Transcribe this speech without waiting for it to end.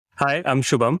Hi, I'm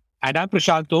Shubham. And I'm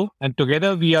Prashanto. And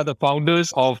together we are the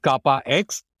founders of Kappa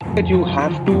X. That you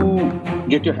have to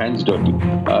get your hands dirty.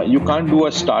 You can't do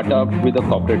a startup with a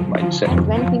corporate mindset.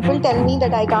 When people tell me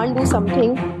that I can't do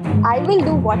something, I will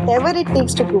do whatever it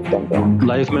takes to prove them wrong.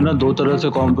 Life में ना दो तरह से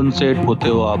compensate होते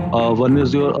हो आप. One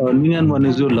is your earning and one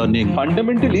is your learning.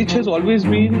 Fundamental each has always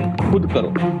been खुद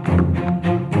करो.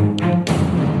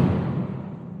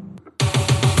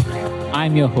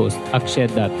 I'm your host, Akshay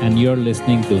Dutt, and you're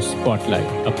listening to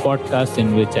Spotlight, a podcast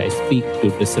in which I speak to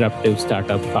disruptive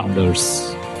startup founders.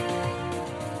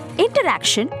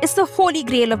 Interaction is the holy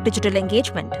grail of digital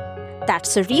engagement.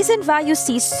 That's the reason why you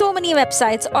see so many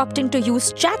websites opting to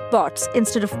use chatbots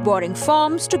instead of boring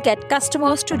forms to get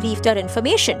customers to leave their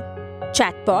information.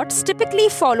 Chatbots typically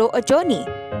follow a journey.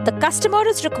 The customer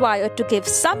is required to give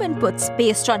some inputs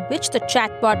based on which the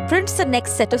chatbot prints the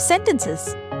next set of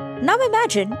sentences. Now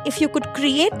imagine if you could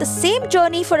create the same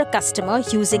journey for a customer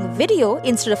using video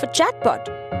instead of a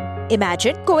chatbot.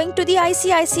 Imagine going to the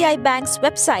ICICI Bank's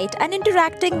website and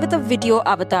interacting with a video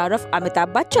avatar of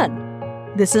Amitabh Bachchan.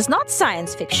 This is not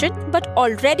science fiction, but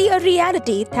already a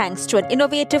reality thanks to an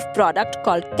innovative product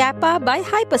called Kappa by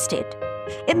Hyperstate.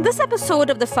 In this episode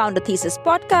of the Founder Thesis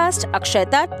podcast, Akshay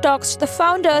Dutt talks to the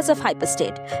founders of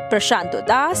Hyperstate, Prashanto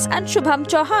and Shubham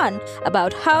Chauhan,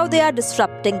 about how they are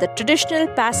disrupting the traditional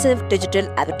passive digital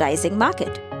advertising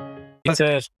market. It's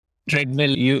a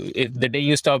treadmill. The day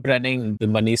you stop running, the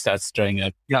money starts drying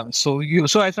up. Yeah. So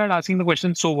I started asking the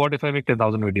question, so what if I make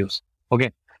 10,000 videos?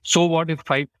 Okay. So what if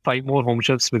five more home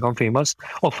chefs become famous?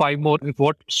 Or five more,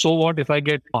 so what if I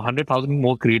get 100,000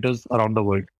 more creators around the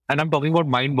world? And I'm talking about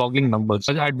mind-boggling numbers.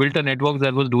 I had built a network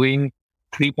that was doing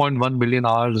 3.1 billion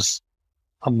hours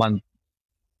a month.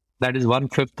 That is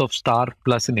 1/5 of Star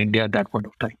Plus in India at that point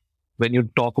of time, when you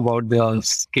talk about the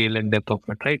scale and depth of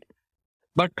it, right?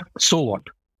 But so what?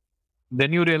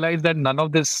 Then you realize that none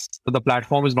of this, the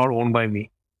platform is not owned by me.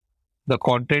 The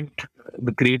content,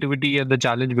 the creativity and the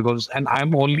challenge, and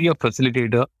I'm only a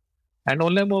facilitator and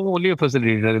I'm only a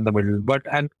facilitator in the middle,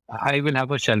 and I will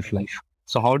have a shelf life.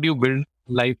 So how do you build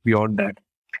life beyond that?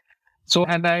 So,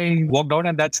 and I walked out,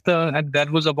 and that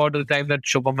was about the time that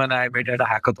Shubham and I met at a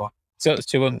hackathon. So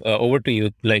Shubham, over to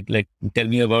you. Like, tell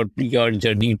me about your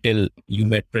journey till you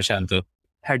met Prashanto.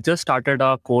 Had just started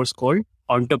a course called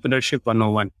Entrepreneurship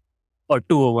 101 or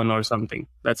 201 or something.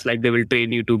 That's like they will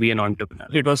train you to be an entrepreneur.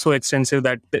 It was so extensive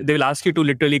that they will ask you to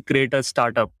literally create a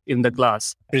startup in the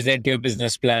class. Present your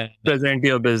business plan. Present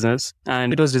your business.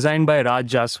 And it was designed by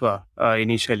Raj Jaswa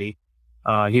initially.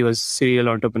 He was serial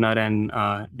entrepreneur and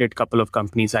did couple of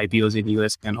companies, IPOs in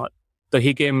US and all. So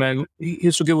he came and he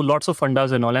used to give lots of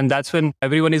fundas and all. And that's when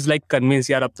everyone is like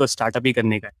convinced, yaar, ab to startup hi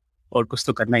karne ka hai, aur kuch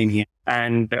to karna hi nahi hai.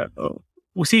 And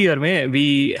usi year mein,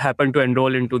 we happened to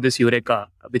enroll into this Eureka,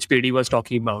 which PD was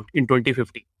talking about in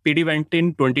 2015. PD went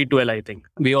in 2012, I think.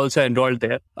 We also enrolled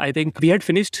there. I think we had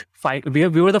finished, we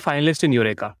were the finalist in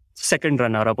Eureka. Second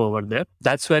runner-up over there.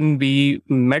 That's when we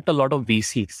met a lot of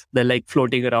VCs. They're like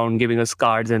floating around, giving us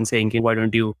cards and saying, why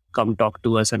don't you come talk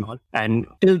to us and all. And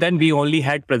till then, we only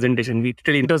had presentation.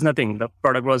 It was nothing. The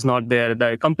product was not there.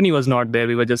 The company was not there.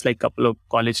 We were just like a couple of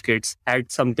college kids, had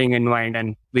something in mind,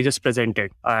 and we just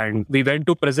presented. And we went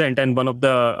to present, and one of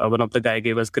the guy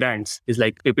gave us grants. He's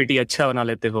like, PPT acha bana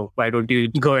lete ho. Why don't you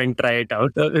go and try it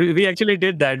out? We actually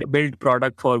did that, built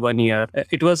product for 1 year.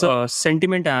 It was a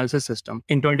sentiment analysis system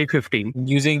in 2015.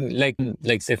 Using like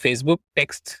say Facebook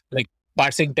text, like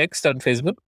parsing text on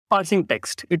Facebook. Parsing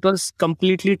text. It was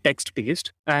completely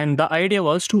text-based. And the idea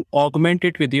was to augment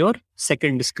it with your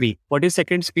second screen. What is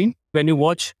second screen? When you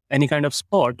watch any kind of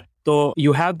sport, so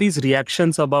you have these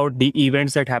reactions about the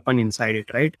events that happen inside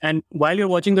it, right? And while you're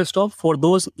watching the stuff, for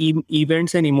those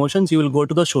events and emotions, you will go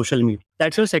to the social media.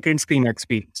 That's your second screen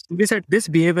experience. We said this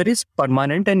behavior is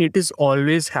permanent and it is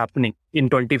always happening. In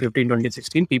 2015,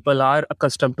 2016, people are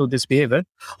accustomed to this behavior.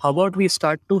 How about we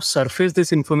start to surface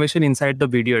this information inside the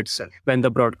video itself when the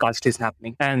broadcast is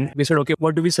happening? And we said, okay,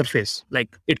 what do we surface?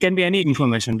 Like, it can be any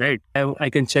information, right?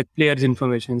 I can check players'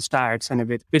 information, stats and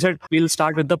everything. We said, we'll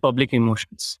start with the public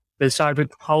emotions. We'll start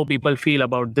with how people feel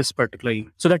about this particular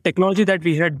event. So the technology that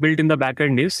we had built in the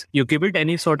backend is you give it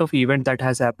any sort of event that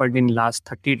has happened in last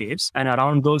 30 days. And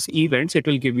around those events, it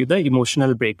will give you the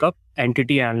emotional breakup,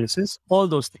 entity analysis, all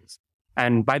those things.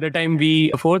 And by the time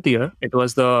fourth year, it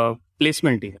was the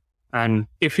placement year. And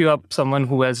if you are someone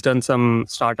who has done some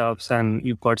startups and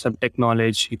you've got some tech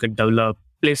knowledge, you could develop,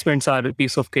 placements are a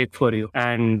piece of cake for you.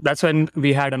 And that's when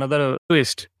we had another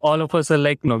twist. All of us are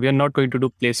like, no, we are not going to do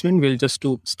placement. We'll just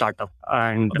do startup.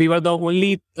 And we were the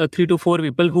only 3 to 4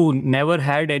 people who never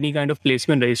had any kind of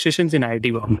placement registrations in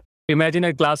IT world. Imagine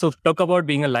a class of, talk about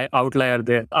being a outlier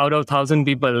there. Out of 1,000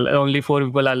 people, only 4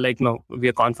 people are like, no, we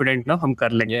are confident now, hum kar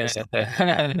lenge. Yes.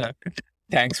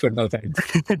 Thanks for no thanks.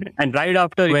 And right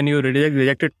after, when you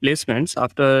rejected placements,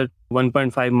 after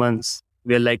 1.5 months,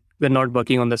 we're like, we're not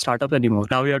working on the startup anymore.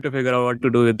 Now we have to figure out what to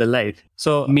do with the life.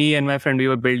 So me and my friend, we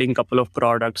were building a couple of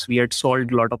products. We had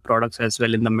sold a lot of products as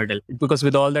well in the middle. Because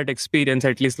with all that experience,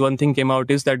 at least one thing came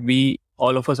out is that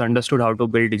all of us understood how to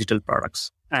build digital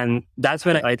products. And that's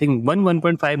when I think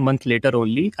 1.5 months later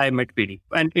only, I met PD.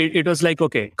 And it was like,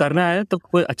 okay, karna hai, to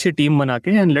koi achhi team bana ke,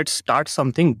 and let's start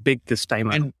something big this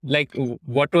time. And like,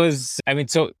 what was, I mean,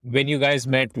 so when you guys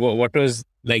met, what was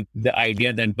like the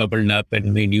idea that bubbled up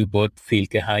and made you both feel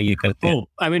ke haan ye karte hain? Oh,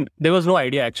 I mean, there was no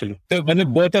idea actually. So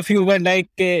both of you were like,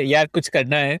 yaar kuch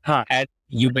karna hai. Haan. And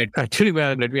you met. Actually,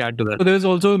 let me add to that. So there was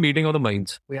also a meeting of the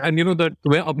minds. And you know that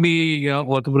where apni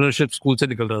entrepreneurship school se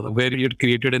nikal raha tha, where you had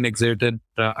created an exit and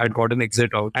I'd got an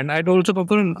exit out. And I'd also come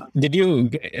from... Did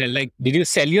you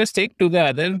sell your stake to the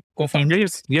other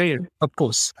co-founders? Yeah, of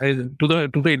course. To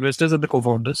the investors and the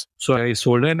co-founders. So I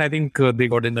sold it and I think they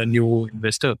got in a new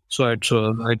investor. So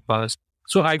I'd passed.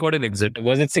 So I got an exit.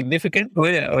 Was it significant? Oh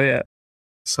yeah.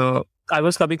 So I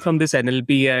was coming from this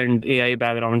NLP and AI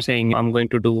background saying I'm going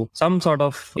to do some sort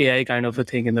of AI kind of a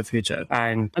thing in the future.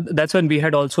 And that's when we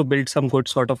had also built some good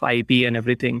sort of IP and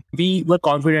everything. We were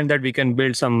confident that we can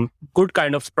build some good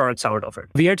kind of products out of it.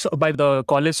 We had, by the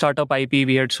college startup IP,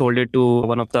 we had sold it to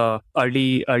one of the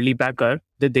early backer.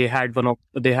 They have one of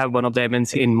the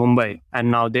MNC in Mumbai, and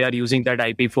now they are using that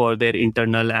IP for their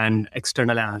internal and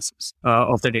external analysis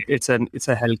of the data. It's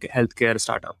a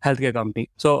healthcare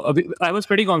company. So I was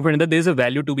pretty confident that there's a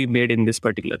value to be made in this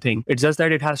particular thing. It's just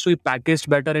that it has to be packaged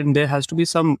better, and there has to be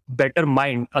some better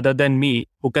mind other than me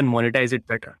who can monetize it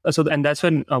better. And that's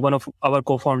when one of our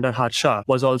co-founder Harsha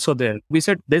was also there. We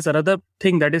said there's another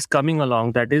thing that is coming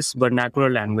along, that is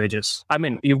vernacular languages. I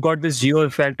mean, you've got this geo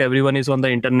effect. Everyone is on the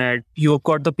internet. You've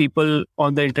got the people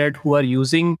on the internet who are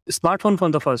using smartphone for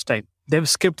the first time. They've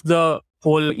skipped the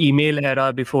whole email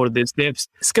era before this. They've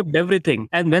skipped everything.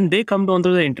 And when they come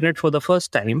onto the internet for the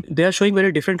first time, they are showing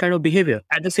very different kind of behavior.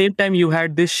 At the same time, you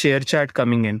had this share chat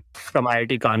coming in from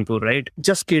IIT Kanpur, right?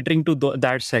 Just catering to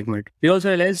that segment. We also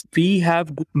realized we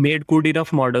have made good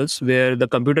enough models where the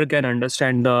computer can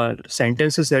understand the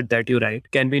sentences that you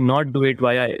write. Can we not do it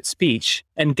via speech?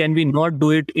 And can we not do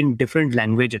it in different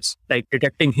languages, like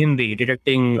detecting Hindi,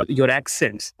 detecting your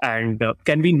accents? And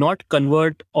can we not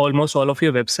convert almost all of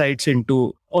your websites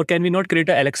into, or can we not create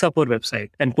an Alexa for website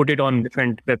and put it on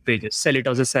different web pages, sell it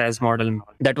as a SaaS model?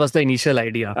 That was the initial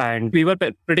idea. And we were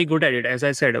pretty good at it. As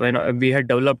I said, when we had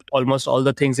developed almost all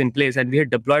the things in place, and we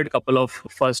had deployed a couple of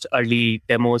first early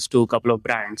demos to a couple of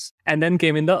brands, and then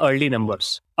came in the early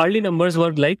numbers. Early numbers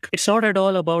were like, it's not at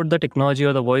all about the technology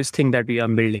or the voice thing that we are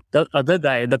building. The other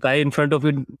guy, the guy in front of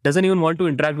you, doesn't even want to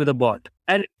interact with the bot.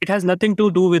 And it has nothing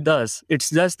to do with us. It's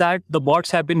just that the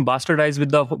bots have been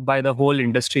bastardized by the whole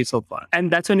industry so far. And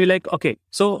that's when we're like, okay,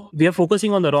 so we are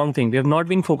focusing on the wrong thing. We have not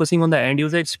been focusing on the end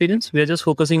user experience. We are just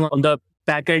focusing on the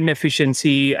backend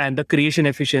efficiency and the creation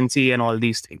efficiency and all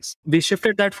these things. We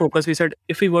shifted that focus. We said,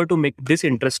 if we were to make this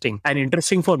interesting and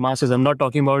interesting for masses, I'm not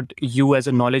talking about you as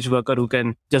a knowledge worker who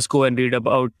can just go and read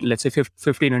about, let's say,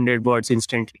 1,500 words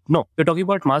instantly. No, we're talking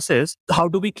about masses. How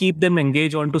do we keep them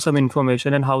engaged onto some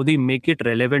information and how they make it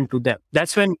relevant to them?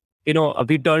 That's when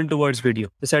we turned towards video.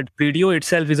 We said video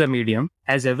itself is a medium,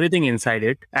 has everything inside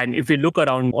it. And if we look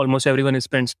around, almost everyone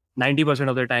spends 90%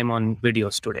 of their time on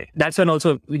videos today. That's when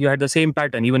also you had the same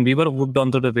pattern. Even we were hooked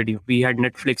onto the video. We had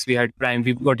Netflix, we had Prime,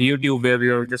 we've got YouTube where we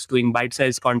were just doing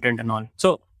bite-sized content and all.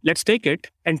 So let's take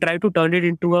it and try to turn it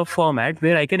into a format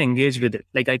where I can engage with it.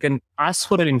 Like I can ask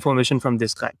for information from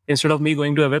this guy. Instead of me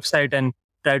going to a website and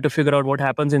try to figure out what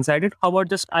happens inside it, how about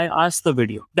just I ask the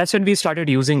video? That's when we started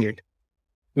using it.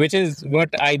 Which is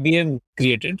what IBM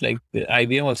created. Like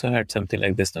IBM also had something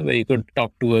like this, no? Where you could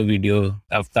talk to a video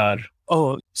avatar.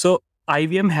 Oh, so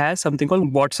IBM has something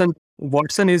called Watson.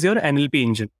 Watson is your NLP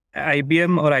engine.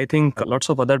 IBM, or I think lots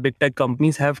of other big tech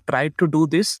companies, have tried to do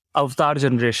this avatar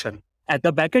generation. At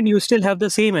the backend, you still have the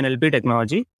same NLP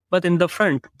technology, but in the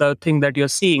front, the thing that you're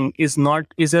seeing is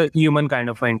a human kind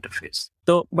of an interface.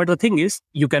 So, but the thing is,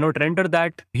 you cannot render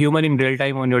that human in real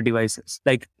time on your devices.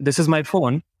 Like, this is my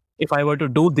phone. If I were to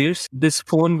do this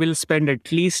phone will spend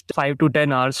at least 5 to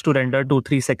 10 hours to render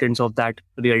 2-3 seconds of that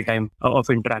real time of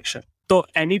interaction. So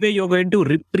anyway, you're going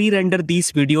to pre-render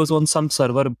these videos on some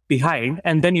server behind,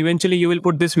 and then eventually you will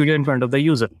put this video in front of the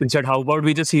user. Instead, how about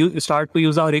we just start to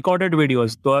use our recorded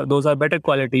videos? Those are better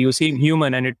quality. You see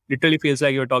human, and it literally feels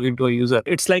like you're talking to a user.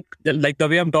 It's like the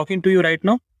way I'm talking to you right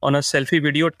now. on a selfie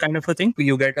video kind of a thing.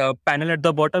 You get a panel at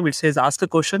the bottom which says ask a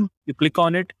question. You click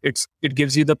on it. It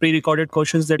gives you the pre-recorded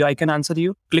questions that I can answer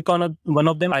you. Click on one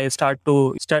of them. I start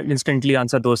instantly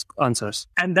answer those answers.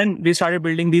 And then we started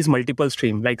building these multiple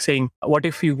streams, like saying, what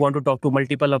if you want to talk to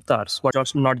multiple avatars? What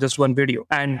not just one video?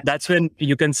 And that's when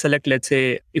you can select, let's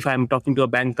say, if I'm talking to a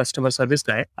bank customer service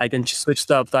guy, I can switch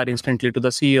the avatar instantly to the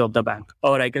CEO of the bank,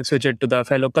 or I can switch it to the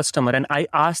fellow customer. And I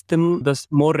ask them the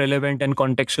more relevant and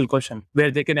contextual question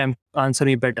where they can answer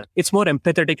me better. It's more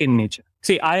empathetic in nature.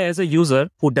 See, I, as a user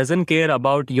who doesn't care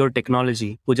about your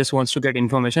technology, who just wants to get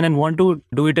information and want to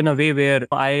do it in a way where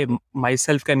I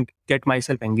myself can get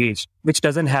myself engaged, which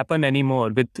doesn't happen anymore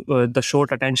with the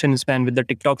short attention span, with the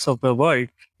TikToks of the world.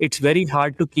 It's very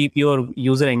hard to keep your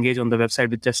user engaged on the website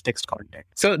with just text content.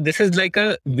 So this is like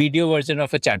a video version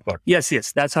of a chatbot. Yes,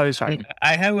 that's how it started.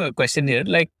 I have a question here.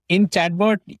 Like in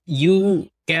chatbot, you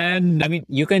can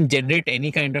generate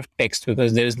any kind of text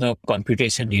because there is no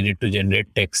computation needed to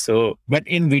generate text. So, but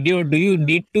in video, do you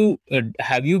need to,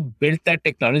 have you built that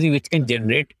technology which can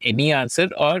generate any answer,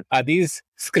 or are these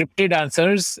scripted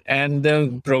answers and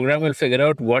the program will figure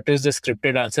out what is the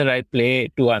scripted answer I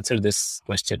play to answer this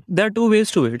question? There are two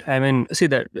ways to it. I mean, see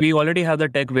that we already have the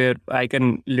tech where I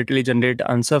can literally generate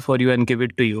answer for you and give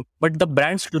it to you, but the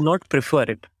brands do not prefer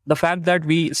it. The fact that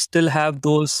we still have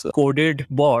those coded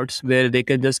bots where they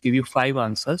can just give you 5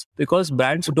 answers, because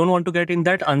brands don't want to get in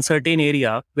that uncertain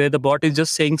area where the bot is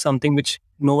just saying something which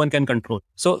no one can control.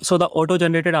 So the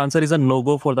auto-generated answer is a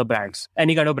no-go for the brands,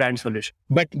 any kind of brand solution.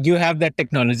 But you have that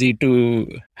technology to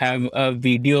have a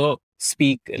video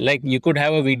speak, like you could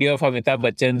have a video of Amitabh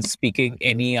Bachchan speaking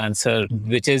any answer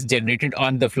which is generated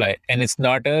on the fly, and it's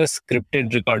not a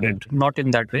scripted recorded. Not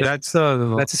in that way. That's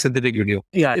a synthetic video.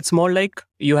 Yeah, it's more like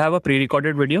you have a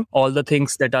pre-recorded video. All the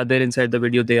things that are there inside the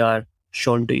video, they are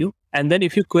shown to you. And then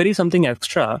if you query something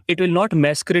extra, it will not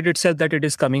masquerade itself that it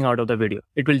is coming out of the video.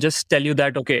 It will just tell you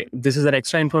that, okay, this is an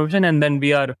extra information, and then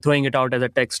we are throwing it out as a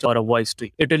text or a voice to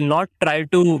you. It will not try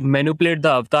to manipulate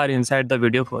the avatar inside the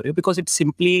video for you, because it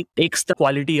simply takes the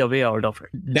quality away out of it.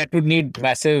 That would need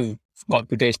massive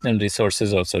computational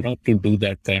resources also, no, to do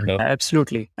that kind of.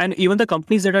 Absolutely. And even the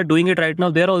companies that are doing it right now,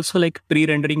 they're also like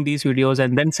pre-rendering these videos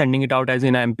and then sending it out as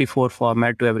in an MP4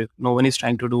 format to everyone. No one is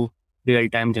trying to do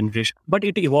real-time generation, but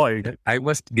it evolved. I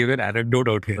must give an anecdote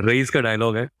out here. Rice का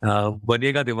dialogue है,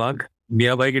 बनिएगा दिमाग,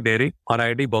 मियाँ भाई की dairy और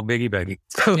IIT Bombay की baggy.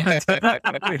 So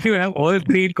if you have all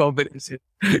three combinations,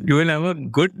 you will have a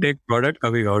good tech product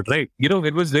coming out, right? You know,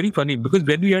 it was very funny because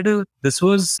when we had this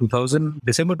was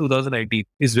December 2019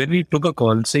 is when we took a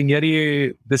call saying,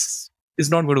 "Yeah, this is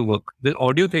not going to work. The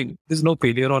audio thing, there's no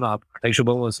failure on our part," like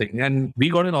Shubham was saying. And we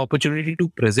got an opportunity to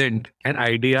present an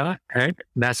idea at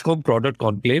NASCOM Product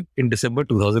Conclave in December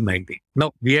 2019.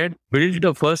 Now, we had built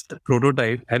the first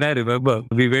prototype, and I remember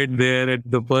we went there at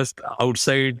the first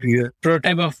outside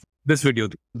prototype of this video,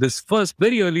 this first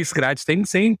very early scratch thing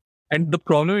saying, and the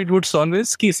problem it would solve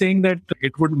is saying that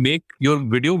it would make your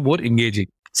video more engaging.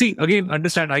 See, again,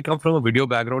 understand, I come from a video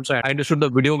background, so I understood the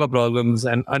video problems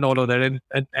and all of that.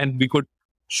 And we could,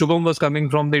 Shubham was coming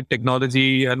from the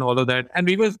technology and all of that. And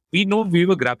we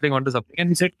were grappling onto something. And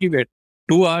he said, wait,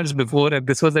 2 hours before, and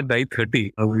this was at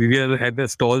 9:30, we were at the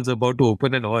stalls about to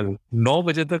open and all. 9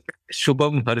 baje tak,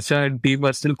 Shubham, Harsha and team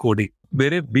are still coding.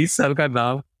 मेरे 20 साल का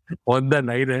नाम on the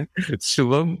line है,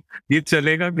 Shubham, ये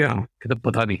चलेगा क्या?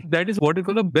 पता नहीं. That is what you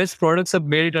call the best products are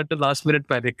made at the last minute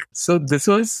panic. So this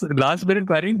was last minute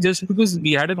panic just because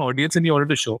we had an audience and we wanted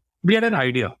to show. We had an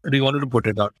idea. We wanted to put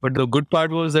it out. But the good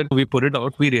part was that we put it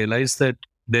out. We realized that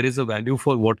there is a value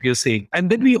for what we are saying. And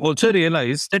then we also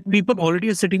realized that people already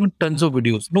are sitting on tons of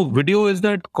videos. No, video is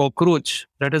that cockroach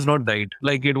that has not died.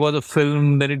 Like it was a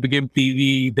film, then it became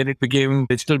TV, then it became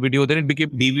digital video, then it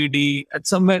became DVD at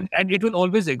somewhere, and it will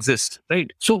always exist,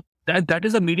 right? So that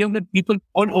is a medium that people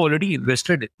are already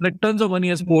invested in. Like tons of money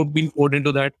has been poured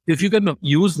into that. If you can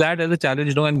use that as a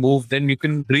challenge now and move, then you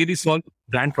can really solve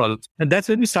brand problems. And that's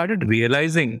when we started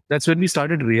realizing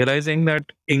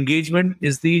that engagement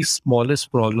is the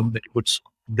smallest problem that you could solve.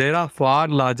 There are far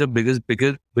larger,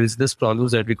 bigger business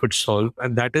problems that we could solve.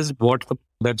 And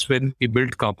that's when we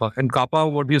built Kappa. And Kappa,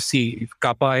 what you see,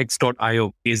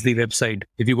 kappax.io is the website.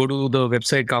 If you go to the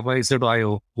website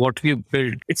kappax.io, what we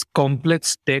built, it's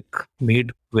complex tech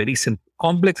made very simple.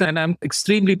 Complex, and I'm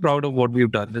extremely proud of what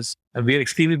we've done. And we are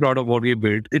extremely proud of what we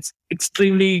built. It's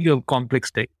extremely complex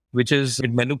tech, which is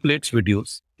it manipulates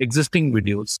videos, existing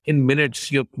videos. In minutes,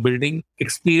 you're building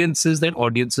experiences that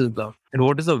audiences love. And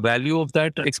what is the value of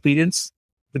that experience?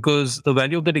 because the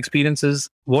value of that experience is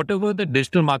whatever the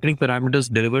digital marketing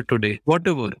parameters delivered today,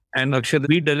 whatever. And Akshay,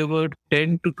 we delivered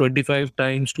 10 to 25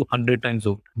 times to 100 times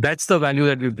over. That's the value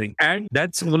that we bring. And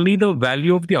that's only the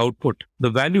value of the output. The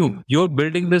value, you're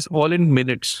building this all in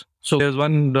minutes. So there's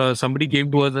one, somebody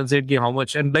came to us and said, how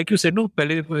much? And like you said, no,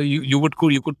 you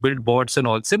could build bots and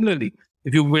all. Similarly,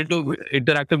 if you build an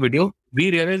interactive video, we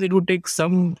realized it would take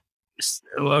some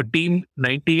team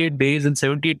 98 days and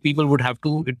 78 people would have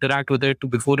to interact with it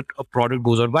before a product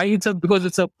goes on. Why? Because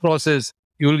it's a process.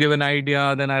 You'll give an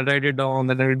idea, then I'll write it down,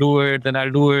 then I'll do it, then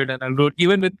I'll do it, and I'll do it.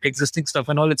 Even with existing stuff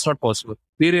and all, it's not possible.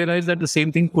 We realized that the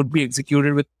same thing could be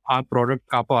executed with our product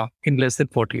Kappa in less than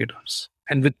 48 hours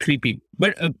and with 3 people.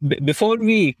 But before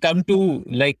we come to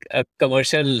like a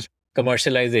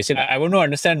commercialization, I want to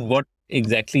understand what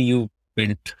exactly you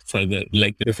built further,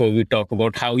 like before we talk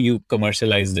about how you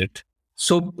commercialized it.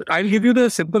 So I'll give you the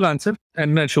simple answer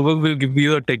and Shubham will give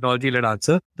you a technology-led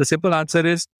answer. The simple answer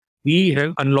is we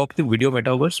have unlocked the video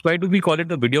metaverse. Why do we call it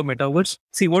the video metaverse?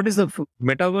 See, what is the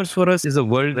metaverse for us is a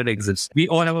world that exists. We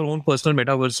all have our own personal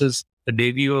metaverses the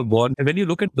day we were born. And when you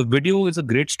look at the video is a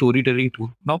great storytelling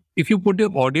tool. Now, if you put your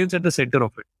audience at the center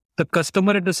of it, the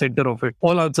customer at the center of it,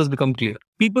 all answers become clear.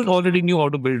 People already knew how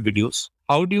to build videos.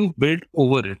 How do you build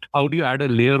over it? How do you add a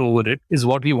layer over it is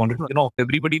what we wanted.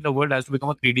 Everybody in the world has to become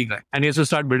a 3D guy and he has to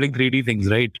start building 3D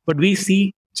things, right? But we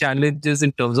see challenges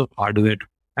in terms of hardware.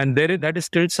 And that is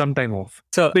still some time off.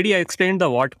 So, PD, I explained the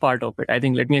what part of it. I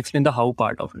think let me explain the how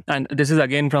part of it. And this is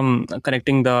again from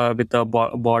connecting with the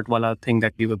bot wala thing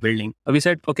that we were building. We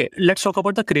said, okay, let's talk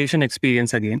about the creation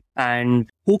experience again. And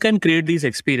who can create these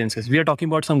experiences? We are talking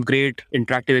about some great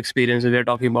interactive experiences. We are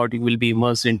talking about you will be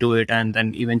immersed into it and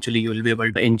then eventually you will be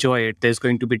able to enjoy it. There's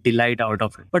going to be delight out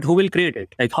of it. But who will create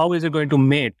it? Like, how is it going to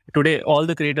made? Today, all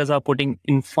the creators are putting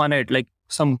infinite, like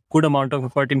some good amount of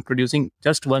effort in producing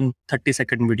just one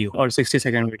 30-second video or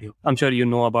 60-second video. I'm sure you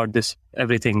know about this,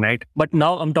 everything, right? But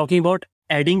now I'm talking about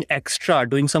adding extra,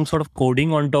 doing some sort of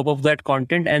coding on top of that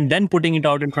content and then putting it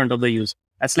out in front of the user.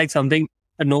 That's like something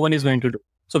that no one is going to do.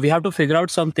 So we have to figure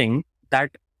out something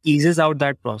that eases out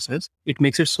that process. It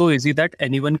makes it so easy that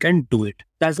anyone can do it.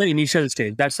 That's the initial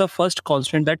stage. That's the first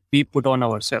constraint that we put on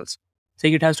ourselves.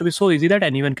 Saying it has to be so easy that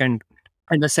anyone can do it.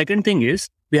 And the second thing is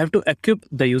we have to equip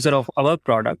the user of our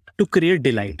product to create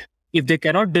delight. If they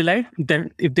cannot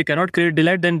create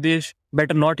delight, then they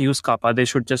better not use Kappa. They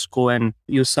should just go and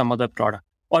use some other product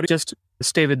or just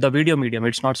stay with the video medium.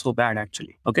 It's not so bad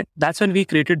actually. Okay. That's when we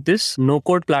created this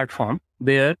no-code platform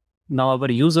where now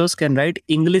our users can write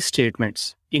English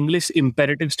statements, English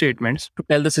imperative statements to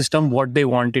tell the system what they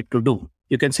want it to do.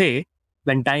 You can say,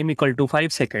 when time equal to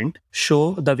 5 seconds,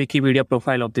 show the Wikipedia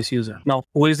profile of this user. Now,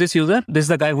 who is this user? This is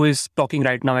the guy who is talking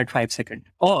right now at 5 seconds.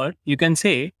 Or you can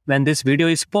say, when this video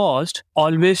is paused,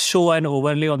 always show an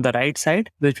overlay on the right side,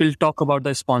 which will talk about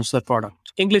the sponsor product.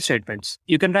 English statements.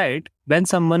 You can write, when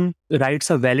someone writes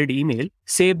a valid email,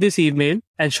 save this email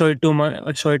and show it to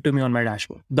me on my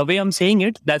dashboard. The way I'm saying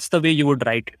it, that's the way you would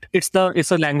write it.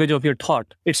 It's a language of your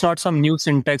thought. It's not some new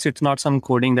syntax. It's not some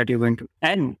coding that you're going to.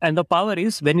 And the power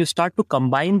is when you start to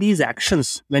combine these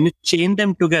actions, when you chain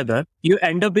them together, you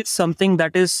end up with something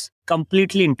that is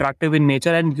completely interactive in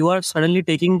nature, and you are suddenly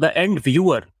taking the end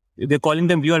viewer. They're calling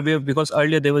them viewer because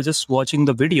earlier they were just watching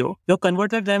the video. You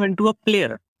converted them into a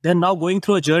player. They're now going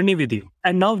through a journey with you.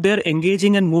 And now they're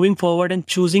engaging and moving forward and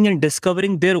choosing and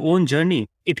discovering their own journey.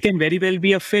 It can very well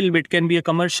be a film. It can be a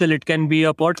commercial. It can be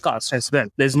a podcast as well.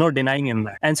 There's no denying in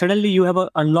that. And suddenly you have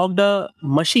unlocked a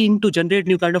machine to generate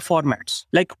new kind of formats.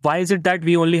 Like, why is it that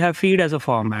we only have feed as a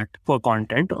format for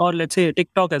content, or let's say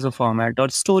TikTok as a format, or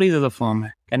stories as a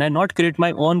format? Can I not create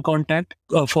my own content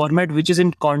format which is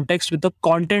in context with the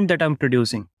content that I'm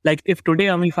producing? Like if today,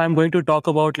 if I'm going to talk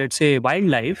about, let's say,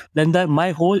 wildlife, then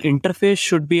my whole interface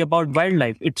should be about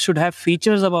wildlife. It should have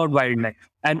features about wildlife.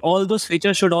 And all those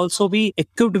features should also be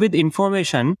equipped with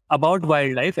information about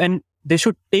wildlife, and they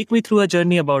should take me through a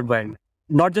journey about wildlife.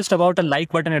 Not just about a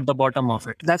like button at the bottom of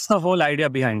it. That's the whole idea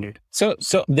behind it. So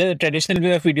the traditional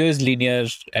way of video is linear,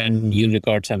 and you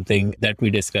record something that we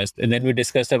discussed. And then we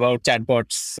discussed about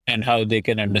chatbots and how they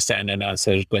can understand and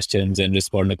answer questions and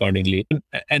respond accordingly.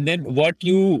 And then what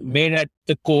you made at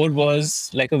the core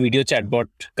was like a video chatbot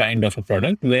kind of a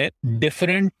product where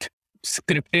different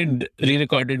scripted,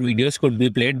 re-recorded videos could be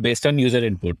played based on user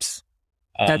inputs.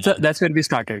 That's where we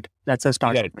started. That's a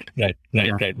start.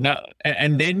 Right. Now,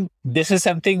 and then this is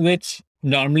something which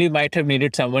normally might have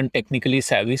needed someone technically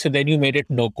savvy. So then you made it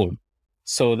no code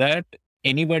so that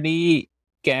anybody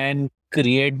can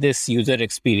create this user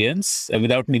experience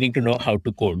without needing to know how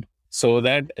to code. so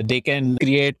that they can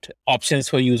create options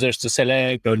for users to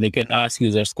select, or they can ask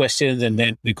users questions and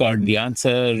then record the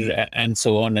answer, and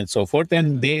so on and so forth.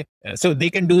 And so they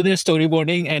can do their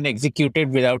storyboarding and execute it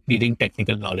without needing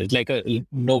technical knowledge, like a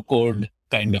no code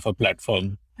kind of a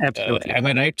platform. Absolutely. Am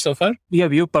I right so far? Yeah,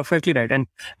 you're perfectly right. And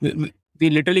we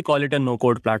literally call it a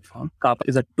no-code platform. Kappa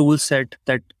is a tool set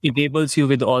that enables you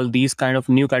with all these kind of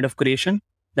new kind of creation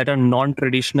that are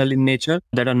non-traditional in nature,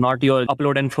 that are not your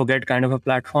upload and forget kind of a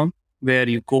platform where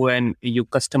you go and you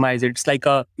customize it. It's like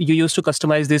you used to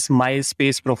customize this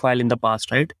MySpace profile in the past,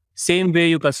 right? Same way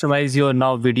you customize your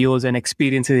now videos and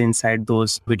experiences inside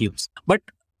those videos. But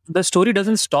the story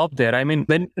doesn't stop there. I mean,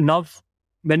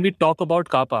 when we talk about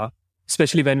Kappa,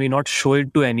 especially when we not show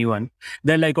it to anyone,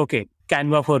 they're like, okay,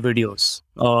 Canva for videos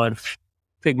or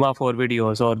Figma for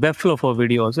videos or Webflow for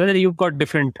videos. Well, you've got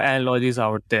different analogies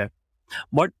out there.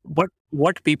 But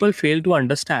what people fail to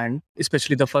understand,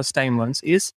 especially the first time ones,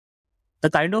 is the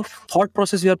kind of thought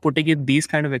process you are putting in these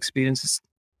kind of experiences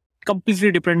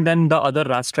completely different than the other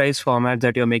rasterized formats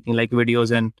that you're making, like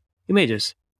videos and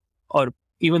images or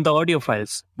even the audio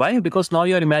files. Why? Because now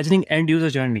you're imagining end user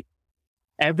journey.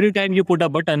 Every time you put a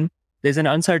button, there's an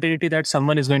uncertainty that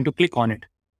someone is going to click on it.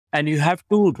 And you have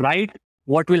to write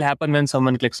what will happen when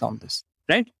someone clicks on this,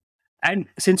 right? And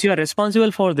since you are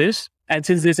responsible for this, and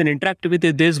since there's an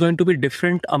interactivity, there's going to be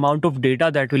different amount of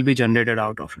data that will be generated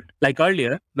out of it. Like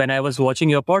earlier, when I was watching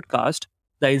your podcast,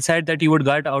 the insight that you would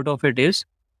get out of it is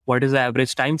what is the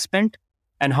average time spent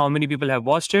and how many people have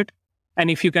watched it.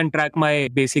 And if you can track my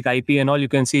basic IP and all, you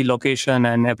can see location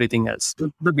and everything else,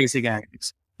 the basic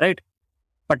analytics, right?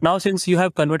 But now, since you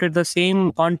have converted the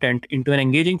same content into an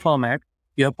engaging format,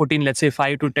 you have put in, let's say,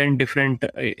 5 to 10 different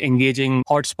engaging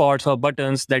hotspots or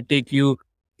buttons that take you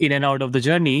in and out of the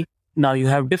journey. Now you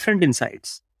have different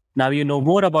insights. Now you know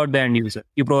more about the end user.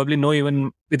 You probably know,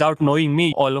 even without knowing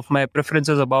me, all of my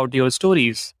preferences about your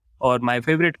stories or my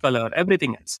favorite color,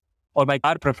 everything else, or my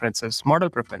car preferences, model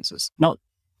preferences. Now,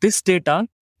 this data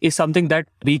is something that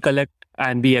we collect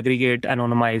and we aggregate,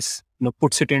 anonymize,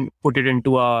 put it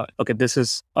into this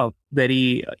is a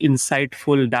very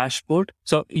insightful dashboard.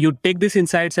 So you take these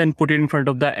insights and put it in front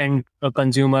of the end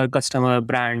consumer, customer,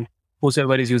 brand,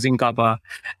 whoever is using Kappa.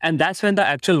 And that's when the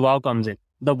actual wow comes in.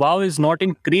 The wow is not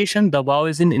in creation, the wow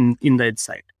is in the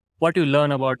insight. What you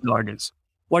learn about the audience.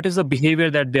 What is the behavior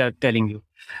that they are telling you?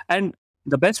 And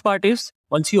the best part is,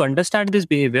 once you understand this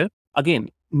behavior, again,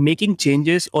 making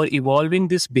changes or evolving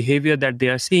this behavior that they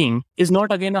are seeing is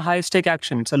not again a high stake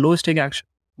action. It's a low stake action.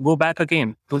 Go back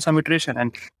again, do some iteration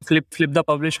and flip the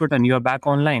publish button. You are back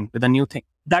online with a new thing.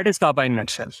 That is Kappa in a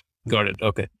nutshell. Got it.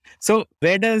 Okay. So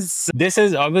this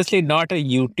is obviously not a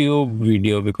YouTube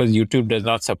video because YouTube does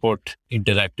not support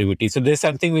interactivity. So there's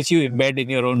something which you embed in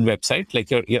your own website, like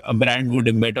a brand would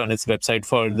embed on its website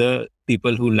for the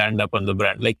people who land up on the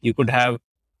brand. Like you could have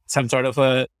some sort of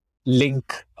a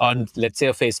link on, let's say,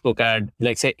 a Facebook ad,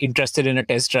 like say interested in a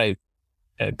test drive,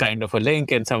 kind of a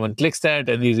link, and someone clicks that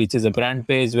and he reaches a brand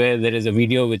page where there is a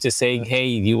video which is saying, hey,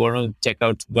 you want to check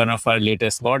out one of our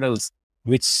latest models,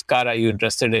 which car are you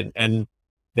interested in? And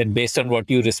then based on what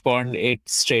you respond, it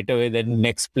straight away then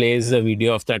next plays a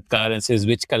video of that car and says,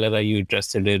 which color are you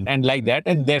interested in? And like that.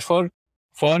 And therefore,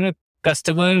 for a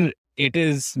customer, it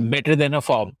is better than a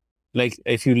form. Like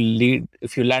if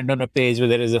you land on a page where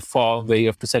there is a form where you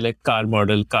have to select car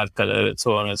model, car color, and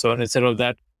so on and so on. Instead of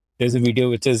that, there's a video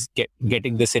which is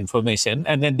getting this information.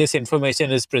 And then this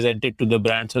information is presented to the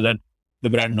brand so that the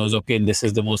brand knows, okay, this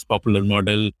is the most popular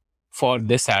model for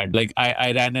this ad. Like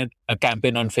I ran a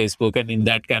campaign on Facebook, and in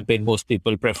that campaign, most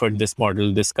people preferred this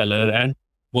model, this color, and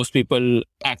most people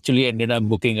actually ended up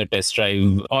booking a test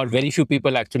drive, or very few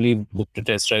people actually booked a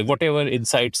test drive, whatever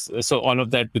insights. So all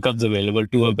of that becomes available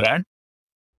to a brand,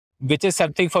 which is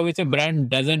something for which a brand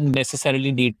doesn't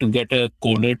necessarily need to get a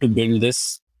coder to build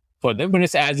this for them, but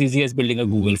it's as easy as building a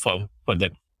Google form for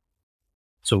them.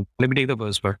 So let me take the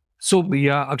first part. So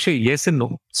yeah, Akshay, yes and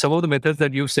no. Some of the methods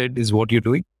that you've said is what you're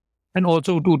doing. And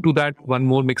also to that, one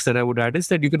more mix that I would add is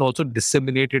that you can also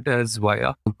disseminate it as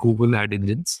via Google ad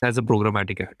engines as a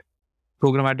programmatic ad.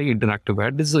 Programmatic interactive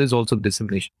ad. This is also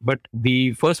dissemination. But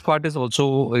the first part is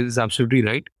absolutely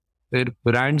right. Where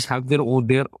brands have their own,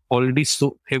 they're already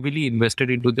so heavily invested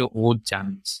into their own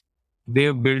channels. They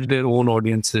have built their own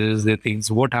audiences, their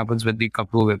things. What happens when they come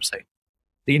to a website?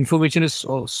 The information is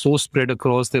so spread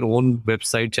across their own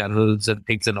website channels and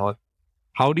things and all.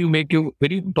 How do you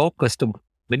when you talk customer,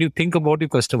 when you think about your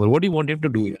customer, what do you want him to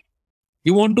do here?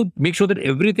 You want to make sure that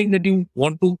everything that you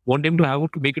want him to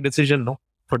have to make a decision, no?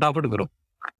 Fatafat karo.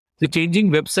 So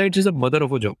changing websites is a mother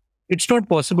of a job. It's not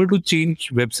possible to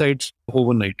change websites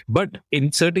overnight, but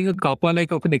inserting a kappa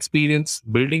like of an experience,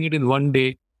 building it in one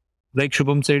day, like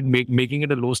Shubham said, making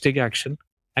it a low stake action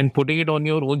and putting it on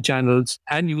your own channels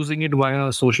and using it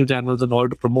via social channels and all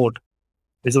to promote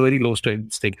is a very low stake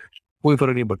action for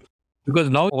anybody. Because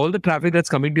now all the traffic that's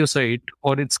coming to your site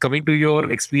or it's coming to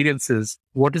your experiences,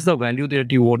 what is the value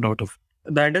that you want out of?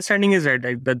 The understanding is right,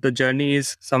 like that the journey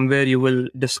is somewhere you will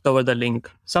discover the link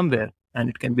somewhere, and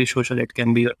it can be social, it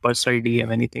can be your personal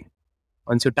DM, anything.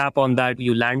 Once you tap on that,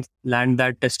 you land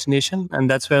that destination, and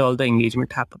that's where all the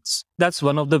engagement happens. That's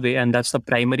one of the way, and that's the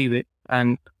primary way.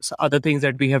 And other things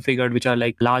that we have figured, which are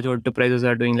like large enterprises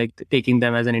are doing, like taking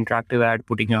them as an interactive ad,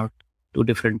 putting out to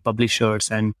different publishers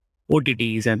and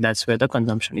OTTs, and that's where the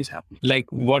consumption is happening. Like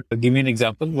what? Give me an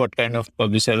example. What kind of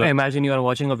publisher? Imagine you are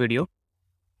watching a video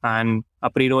and a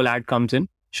pre-roll ad comes in,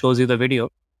 shows you the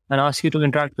video, and asks you to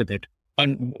interact with it.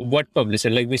 On what publisher?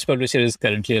 Like which publisher is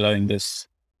currently allowing this?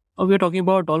 We're talking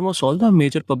about almost all the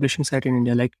major publishing sites in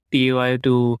India, like TAI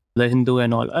to The Hindu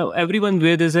and all. Everyone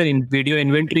where there's a video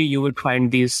inventory, you would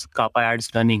find these Kappa ads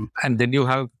running. And then you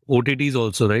have OTTs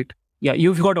also, right? Yeah,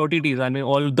 you've got OTTs. I mean,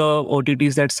 all the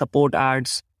OTTs that support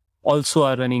ads also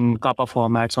are running Kappa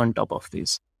formats on top of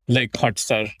these. Like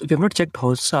Hotstar. We have not checked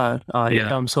Hotstar in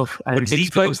terms of... But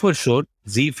Z5 for sure.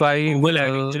 Z5. Google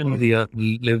Ad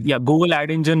Engine. Google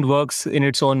Ad Engine works in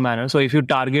its own manner. So if you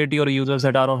target your users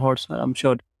that are on Hotstar, I'm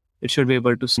sure it should be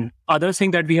able to see. Other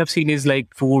thing that we have seen is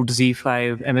like Food,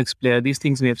 Z5, MX Player. These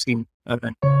things we have seen.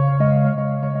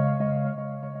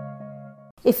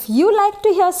 If you like to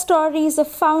hear stories of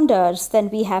founders, then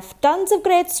we have tons of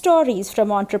great stories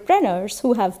from entrepreneurs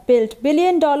who have built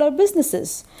billion-dollar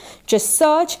businesses. Just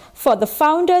search for the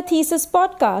Founder Thesis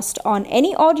podcast on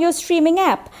any audio streaming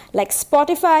app like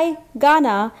Spotify,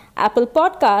 Gaana, Apple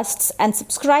Podcasts, and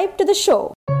subscribe to the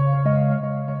show.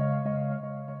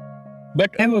 But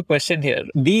I have a question here.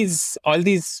 All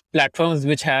these platforms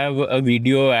which have a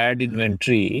video ad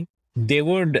inventory, they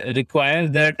would require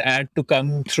that ad to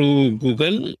come through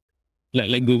Google.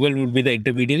 Like Google would be the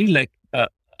intermediary, like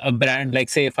a brand, like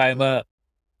say if I'm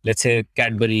let's say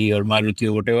Cadbury or Maruti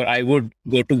or whatever, I would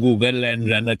go to Google and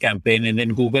run a campaign, and then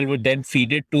Google would then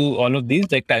feed it to all of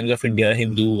these, like Times of India,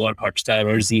 Hindu or Hotstar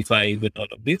or Z5 with all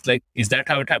of these. Like, is that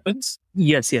how it happens?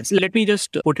 Yes. Let me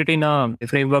just put it in a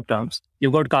framework terms.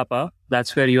 You've got Kappa.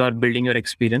 That's where you are building your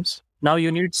experience. Now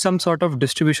you need some sort of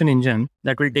distribution engine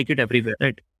that will take it everywhere,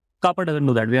 right? Kappa doesn't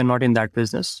do that. We are not in that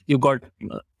business. You've got,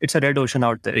 it's a red ocean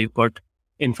out there. You've got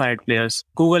infinite players.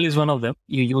 Google is one of them.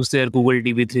 You use their Google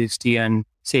DB360 and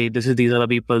say, these are the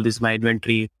people, this is my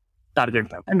inventory, target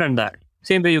them and run that.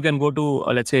 Same way you can go to,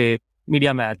 let's say,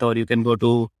 MediaMath, or you can go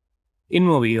to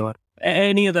InMovie or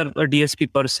any other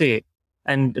DSP per se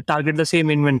and target the same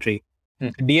inventory.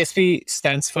 DSP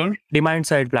stands for? Demand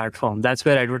side platform. That's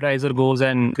where advertiser goes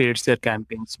and creates their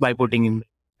campaigns by putting in.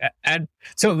 And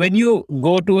so when you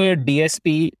go to a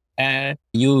DSP and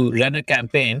you run a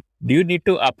campaign, do you need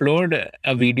to upload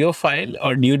a video file,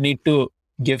 or do you need to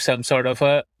give some sort of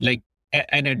an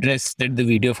address that the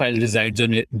video file resides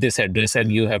on this address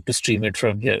and you have to stream it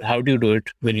from here? How do you do it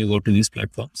when you go to these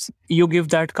platforms? You give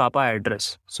that Kappa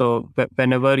address. So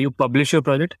whenever you publish your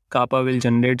project, Kappa will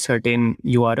generate certain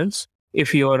URLs.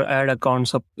 If your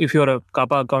if your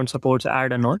Kappa account supports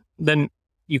ad or not, then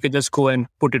you can just go and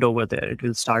put it over there. It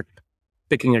will start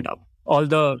picking it up. All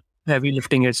the heavy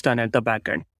lifting is done at the back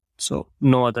end. So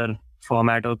no other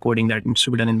format or coding that needs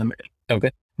to be done in the middle.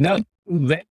 Okay. Now,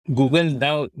 when Google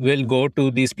now will go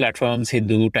to these platforms,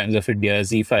 Hindu, Times of India,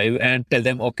 Z5, and tell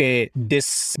them, okay,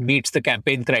 this meets the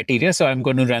campaign criteria, so I'm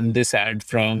going to run this ad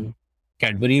from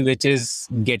Cadbury, which is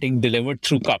getting delivered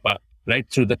through Kappa, right?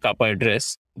 Through the Kappa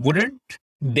address. Wouldn't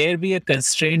there be a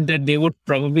constraint that they would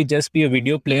probably just be a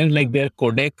video player, like their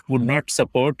codec would not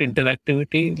support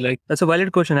interactivity? Like, that's a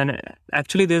valid question. And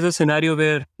actually, there's a scenario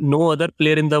where no other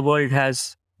player in the world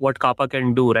has what Kappa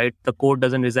can do, right? The code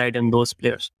doesn't reside in those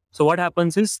players. So what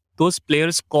happens is those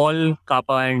players call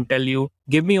Kappa and tell you,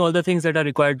 give me all the things that are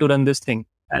required to run this thing.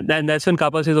 And then that's when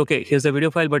Kappa says, okay, here's the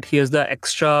video file, but here's the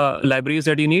extra libraries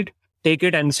that you need. Take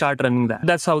it and start running that.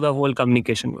 That's how the whole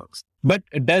communication works. But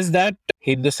does that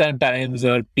Hindustan Times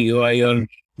or TOI or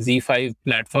Z5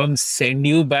 platforms send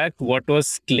you back what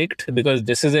was clicked? Because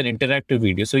this is an interactive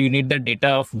video. So you need the data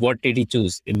of what did he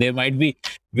choose. There might be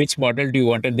which model do you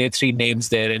want, and there are 3 names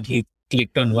there and he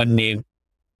clicked on one name.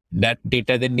 That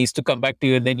data then needs to come back to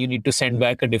you, and then you need to send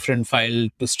back a different file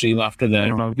to stream after that.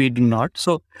 No, we do not.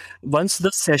 So once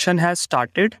the session has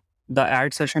started, the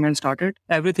ad session has started,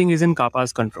 everything is in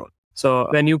Kappa's control. So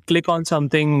when you click on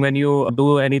something, when you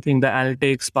do anything, the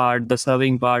analytics part, the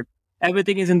serving part,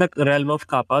 everything is in the realm of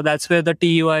Kappa. That's where the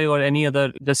TUI or any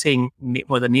other, just saying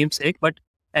for the namesake, but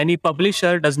any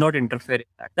publisher does not interfere in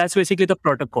that. That's basically the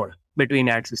protocol between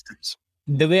ad systems.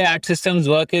 The way ad systems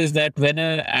work is that when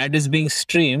an ad is being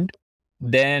streamed,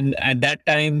 then at that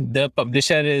time, the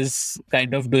publisher is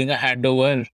kind of doing a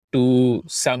handover to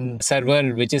some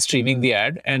server which is streaming the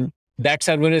ad. And that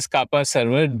server is Kappa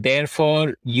server.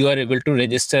 Therefore, you are able to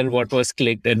register what was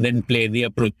clicked and then play the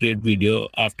appropriate video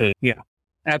after. Yeah,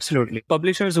 absolutely.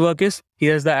 Publisher's work is,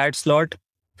 here's the ad slot,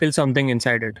 fill something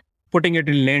inside it. Putting it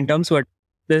in lane terms, but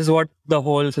this is what the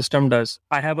whole system does.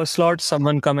 I have a slot,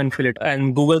 someone come and fill it.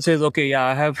 And Google says, okay, yeah,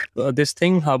 I have this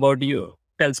thing. How about you?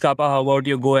 Tells Kappa, how about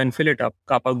you go and fill it up?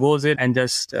 Kappa goes in and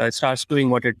just starts doing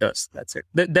what it does. That's it.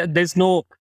 There's no,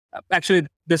 actually,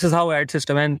 this is how ad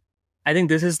system. And I think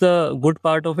this is the good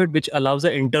part of it, which allows the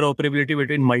interoperability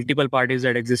between multiple parties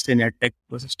that exist in ad tech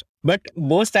ecosystem. But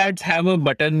most ads have a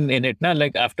button in it, now,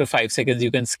 like after 5 seconds,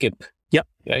 you can skip. Yeah.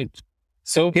 Right.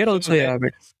 So here also, yeah.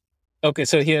 Okay,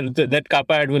 so here that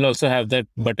Kappa ad will also have that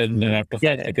button, and after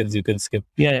 5 seconds you can skip.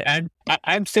 Yeah. And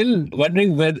I'm still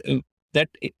wondering whether that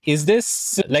is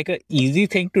this like a easy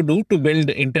thing to do to build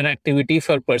interactivity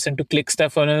for a person to click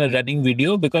stuff on a running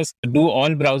video? Because do all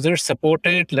browsers support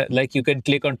it? Like you can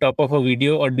click on top of a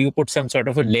video, or do you put some sort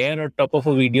of a layer on top of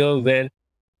a video where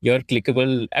you're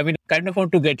clickable? I mean, I kind of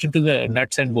want to get into the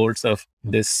nuts and bolts of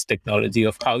this technology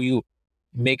of how you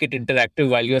make it interactive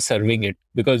while you're serving it,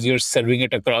 because you're serving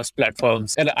it across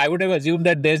platforms. And I would have assumed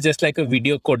that there's just like a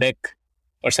video codec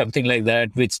or something like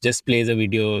that, which just plays a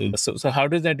video. So how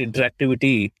does that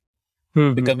interactivity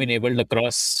become enabled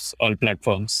across all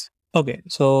platforms? Okay,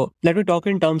 so let me talk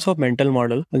in terms of mental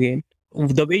model again.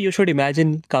 The way you should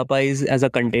imagine Kappa is as a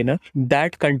container.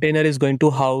 That container is going to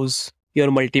house your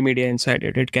multimedia inside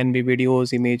it. It can be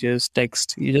videos, images,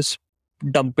 text. You just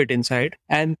dump it inside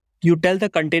and you tell the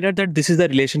container that this is the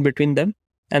relation between them.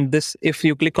 And this, if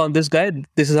you click on this guy,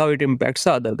 this is how it impacts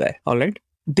the other guy. All right.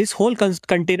 This whole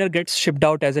container gets shipped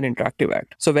out as an interactive ad.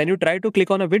 So when you try to click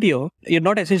on a video, you're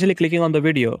not essentially clicking on the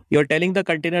video. You're telling the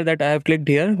container that I have clicked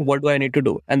here. What do I need to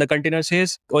do? And the container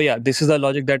says, oh yeah, this is the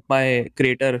logic that my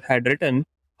creator had written.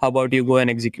 How about you go and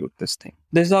execute this thing?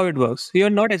 This is how it works.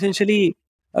 You're not essentially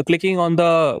clicking on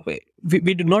the,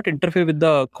 we do not interfere with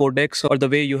the codecs or the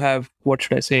way you have, what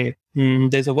should I say?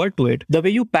 There's a word to it. The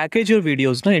way you package your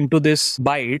videos into this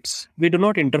bytes, we do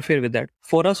not interfere with that.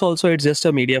 For us also, it's just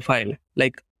a media file,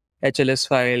 like HLS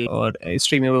file or a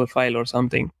streamable file or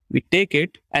something. We take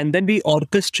it and then we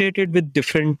orchestrate it with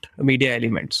different media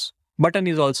elements. Button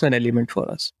is also an element for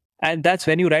us. And that's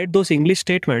when you write those English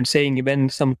statements saying when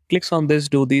some clicks on this,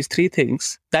 do these 3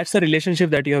 things. That's the relationship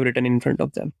that you have written in front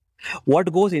of them.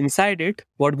 What goes inside it,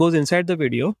 what goes inside the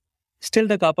video, still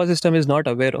the Kappa system is not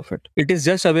aware of it. It is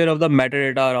just aware of the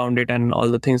metadata around it and all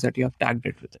the things that you have tagged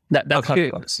it with. That's how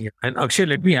it works. Yeah. And Akshay,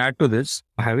 let me add to this.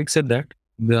 Having said that,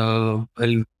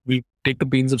 we take the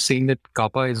pains of saying that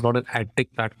Kappa is not an ad tech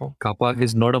platform. Kappa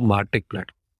is not a martech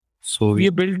platform. So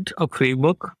we built a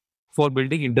framework for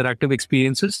building interactive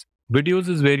experiences. Videos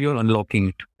is where you're unlocking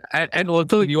it. And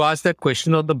also you asked that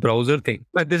question on the browser thing.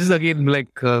 But this is again like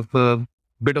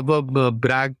bit of a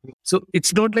brag. So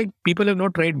it's not like people have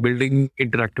not tried building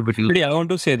interactivity. Yeah, I want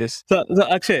to say this. So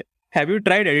Akshay, have you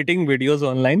tried editing videos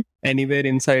online anywhere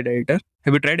inside editor?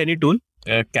 Have you tried any tool?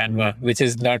 Canva, which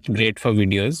is not great for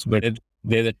videos, but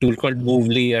there's a tool called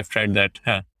Movely. I've tried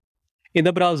that. In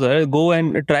the browser, go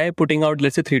and try putting out,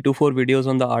 let's say 3 to 4 videos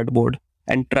on the artboard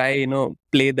and try,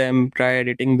 play them, try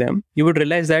editing them. You would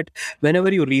realize that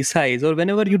whenever you resize or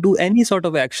whenever you do any sort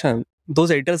of action,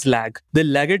 those editors lag. They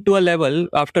lag it to a level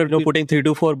after putting 3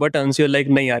 to 4 buttons. You're like,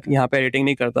 nahi yaar, yahan pe editing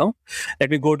nahi karta hu.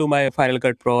 Let me go to my Final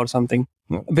Cut Pro or something.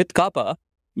 With Kappa,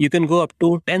 you can go up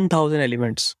to 10,000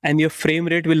 elements and your frame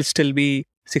rate will still be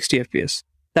 60 FPS.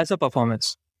 That's a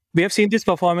performance. We have seen this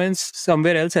performance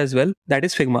somewhere else as well. That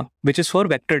is Figma, which is for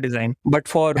vector design. But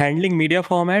for handling media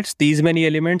formats, these many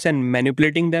elements and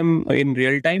manipulating them in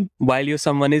real time while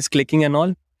someone is clicking and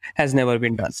all has never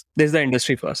been done. This is the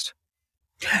industry first.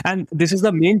 And this is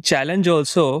the main challenge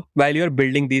also while you're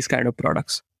building these kind of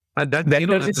products. And that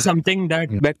Vectors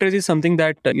is something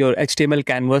that your HTML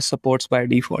canvas supports by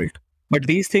default. But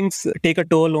these things take a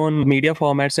toll on media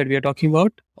formats that we are talking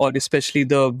about, or especially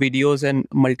the videos and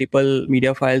multiple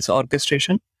media files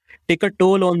orchestration. Take a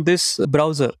toll on this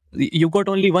browser. You got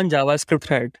only one JavaScript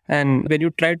thread. And when you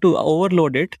try to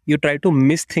overload it, you try to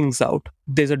miss things out.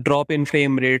 There's a drop in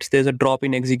frame rates. There's a drop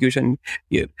in execution.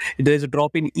 There's a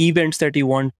drop in events that you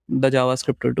want the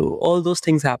JavaScript to do. All those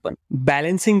things happen.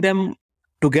 Balancing them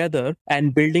together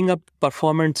and building a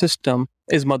performance system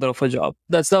is mother of a job.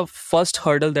 That's the first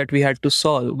hurdle that we had to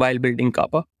solve while building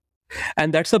Kappa.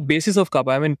 And that's the basis of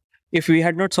Kappa. I mean, if we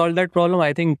had not solved that problem,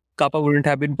 I think Kappa wouldn't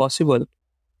have been possible.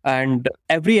 And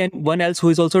everyone else who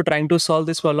is also trying to solve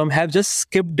this problem have just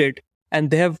skipped it,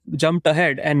 and they have jumped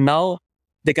ahead, and now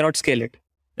they cannot scale it.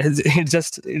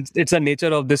 It's the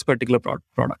nature of this particular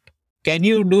product. Can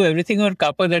you do everything on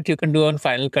Kappa that you can do on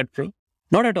Final Cut Pro?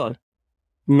 Not at all.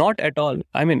 Not at all.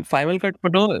 I mean, Final Cut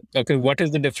Pro. Okay, what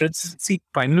is the difference? See,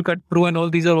 Final Cut Pro and all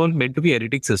these are all meant to be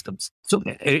editing systems. So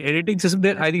editing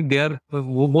system, I think they are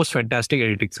most fantastic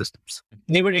editing systems.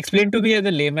 But explain to me as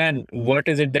a layman, what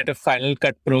is it that a Final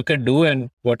Cut Pro can do and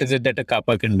what is it that a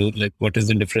Kappa can do? Like, what is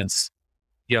the difference?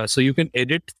 Yeah, so you can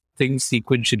edit things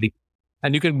sequentially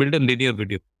and you can build a linear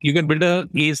video. You can build a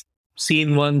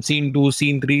scene 1, scene 2,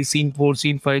 scene 3, scene 4,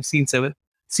 scene 5, scene 7,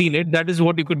 scene 8. That is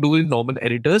what you could do with normal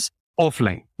editors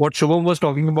offline. What Shubham was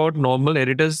talking about, normal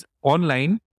editors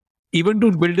online, even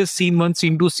to build a scene 1,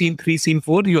 scene 2, scene 3, scene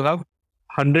 4, you have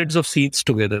hundreds of scenes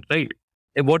together, right?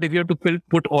 And what if you have to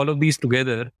put all of these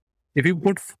together? If you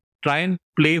try and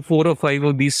play 4 or 5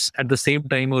 of these at the same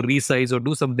time or resize or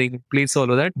do something, place all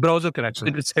of that, browser crashes.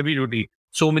 It's heavy duty.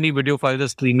 So many video files are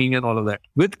streaming and all of that.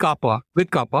 With Kappa,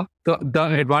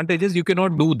 the advantage is you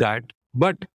cannot do that.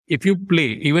 But if you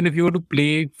play, even if you were to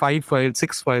play 5 files,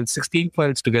 6 files, 16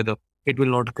 files together, it will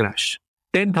not crash.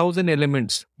 10,000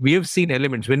 elements. We have seen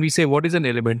elements. When we say what is an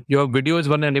element, your video is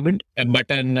one element. A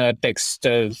button, text,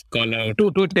 call out.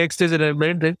 To text is an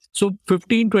element. So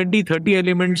 15, 20, 30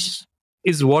 elements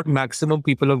is what maximum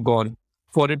people have gone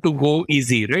for it to go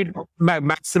easy, right?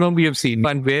 Maximum we have seen.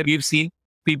 And where we've seen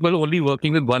people only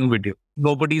working with one video.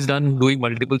 Nobody's done doing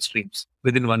multiple streams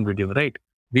within one video, right?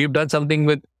 We've done something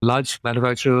with large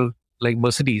manufacturer like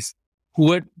Mercedes,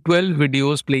 who had 12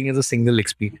 videos playing as a single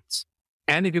experience.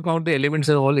 And if you count the elements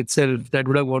and all itself, that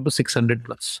would have gone to 600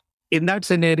 plus. In that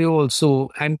scenario also,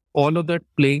 and all of that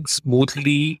playing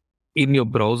smoothly in your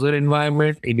browser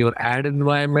environment, in your ad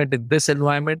environment, in this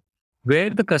environment, where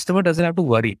the customer doesn't have to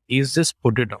worry. He's just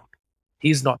put it out.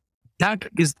 He's not. That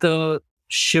is the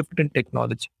shift in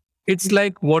technology. It's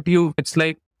like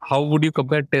how would you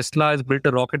compare Tesla has built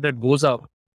a rocket that goes up,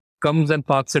 comes and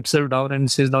parks itself down and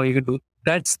says, now you can do.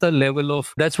 That's the level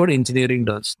of, that's what engineering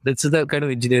does. That's the kind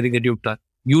of engineering that you've done.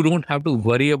 You don't have to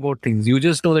worry about things. You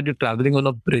just know that you're traveling on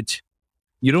a bridge.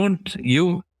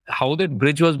 How that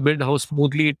bridge was built, how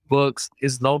smoothly it works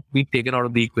is now being taken out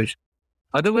of the equation.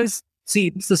 Otherwise,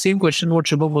 see, it's the same question what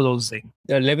Shubham was also saying.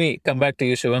 Let me come back to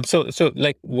you, Shubham. So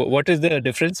like, what is the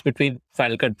difference between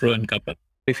Final Cut Pro and Kappa?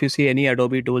 If you see any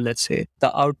Adobe tool, let's say,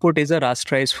 the output is a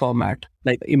rasterized format,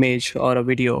 like image or a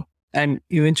video. And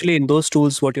eventually in those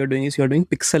tools, what you're doing is you're doing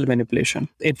pixel manipulation.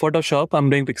 In Photoshop, I'm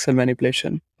doing pixel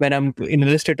manipulation. When I'm in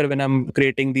Illustrator, when I'm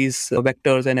creating these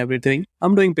vectors and everything,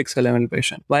 I'm doing pixel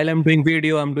manipulation. While I'm doing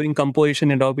video, I'm doing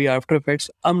composition in Adobe After Effects,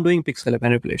 I'm doing pixel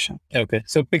manipulation. Okay.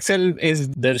 So pixel is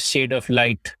the shade of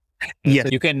light. Yes. So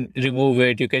you can remove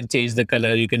it, you can change the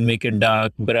color, you can make it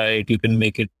dark, bright, you can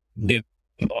make it dim,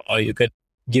 or you can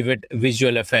give it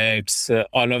visual effects.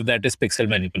 All of that is pixel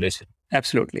manipulation.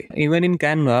 Absolutely. Even in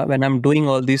Canva, when I'm doing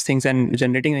all these things and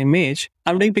generating an image,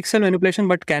 I'm doing pixel manipulation,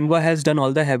 but Canva has done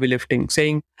all the heavy lifting,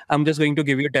 saying, I'm just going to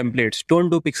give you templates. Don't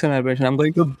do pixel manipulation. I'm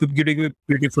going to give you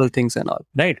beautiful things and all.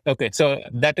 Right? Okay. So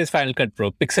that is Final Cut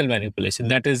Pro, pixel manipulation.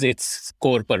 That is its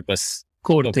core purpose.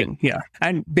 Thing. Yeah.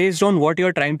 And based on what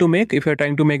you're trying to make, if you're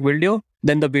trying to make video,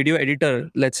 then the video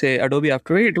editor, let's say Adobe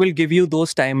After Effects, it will give you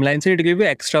those timelines and it will give you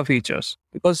extra features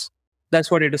because that's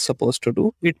what it is supposed to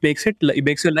do. It makes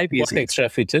your life easy. What extra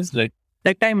features? Like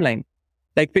timeline.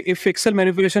 Like if pixel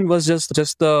manipulation was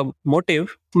just the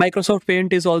motive, Microsoft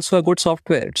Paint is also a good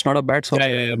software. It's not a bad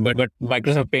software. Yeah. But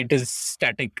Microsoft Paint is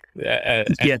static.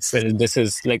 Yes. Well, this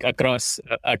is like across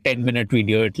a 10-minute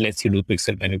video, it lets you do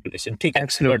pixel manipulation.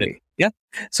 Absolutely. Yeah.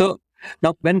 So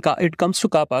now when it comes to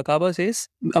Kappa says,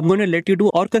 I'm going to let you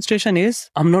do orchestration is,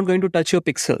 I'm not going to touch your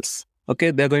pixels.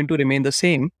 Okay. They're going to remain the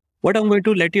same. What I'm going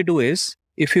to let you do is,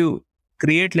 if you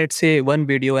create, let's say, one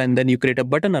video and then you create a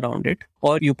button around it,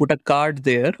 or you put a card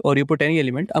there, or you put any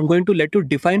element, I'm going to let you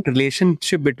define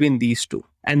relationship between these two.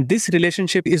 And this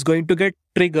relationship is going to get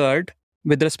triggered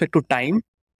with respect to time.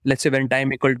 Let's say when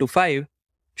time equal to 5,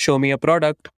 show me a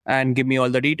product and give me all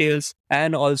the details.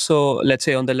 And also, let's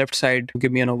say on the left side,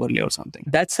 give me an overlay or something.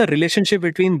 That's a relationship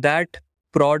between that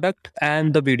product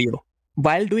and the video.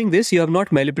 While doing this, you have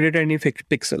not manipulated any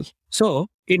pixel. So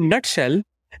in nutshell,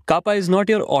 Kappa is not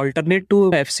your alternate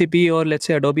to FCP or let's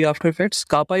say Adobe After Effects.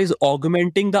 Kappa is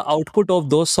augmenting the output of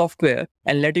those software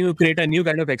and letting you create a new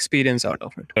kind of experience out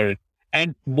of it. Correct.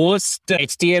 And most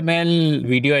HTML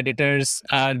video editors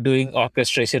are doing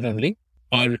orchestration only,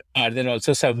 or are there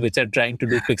also some which are trying to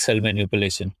do pixel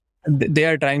manipulation? They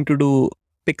are trying to do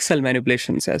pixel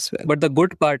manipulations as well. But the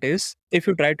good part is, if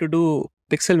you try to do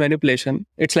pixel manipulation,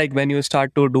 it's like when you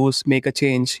start to make a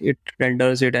change, it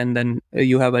renders it, and then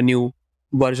you have a new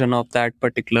version of that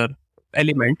particular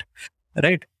element,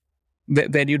 right?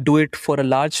 When you do it for a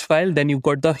large file, then you've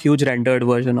got the huge rendered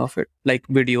version of it, like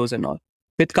videos and all.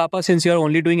 With Kappa, since you're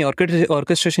only doing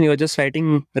orchestration, you're just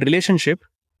writing relationship,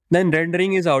 then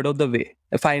rendering is out of the way.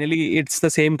 Finally, it's the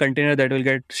same container that will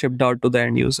get shipped out to the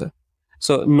end user.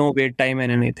 So no wait time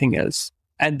and anything else.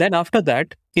 And then after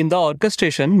that, in the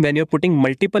orchestration, when you're putting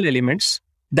multiple elements,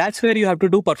 that's where you have to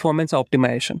do performance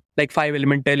optimization. Like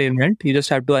 5-element, 10-element, you just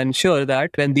have to ensure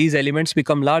that when these elements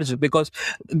become large, because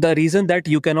the reason that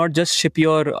you cannot just ship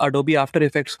your Adobe After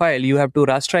Effects file, you have to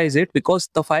rasterize it because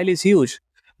the file is huge.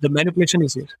 The manipulation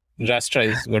is here.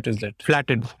 Rasterize, what is that?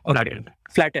 Flatten.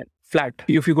 Flat.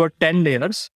 If you got 10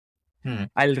 layers,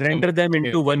 I'll render them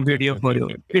into one video for you.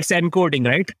 It's encoding,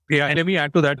 right? Yeah, and let me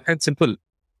add to that. And simple.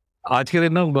 आज के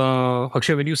दिन ना,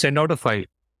 Akshay, when you send out a file,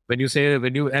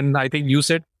 and I think you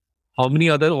said, how many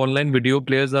other online video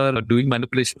players are doing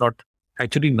manipulation? Not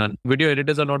actually none. Video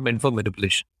editors are not meant for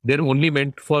manipulation. They're only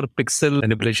meant for pixel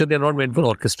manipulation. They're not meant for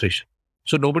orchestration.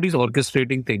 So nobody's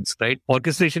orchestrating things, right?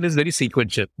 Orchestration is very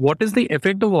sequential. What is the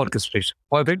effect of orchestration?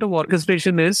 The effect of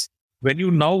orchestration is when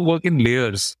you now work in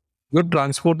layers, you're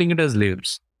transporting it as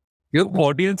layers. Your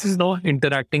audience is now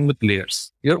interacting with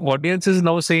layers. Your audience is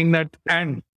now saying that,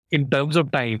 and in terms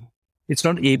of time, it's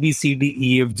not A, B, C, D,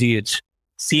 E, F, G, H.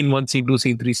 Scene 1, scene 2,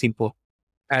 scene 3, scene 4.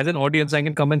 As an audience, I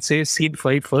can come and say scene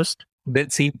 5 first, then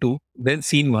scene 2, then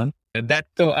scene 1. That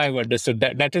though I've understood.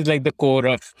 That is like the core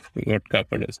of what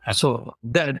Kappa does. So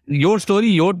that your story,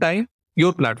 your time,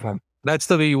 your platform. That's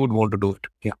the way you would want to do it.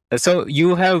 Yeah. So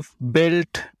you have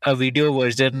built a video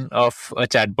version of a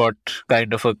chatbot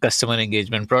kind of a customer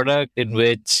engagement product in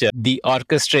which the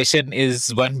orchestration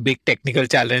is one big technical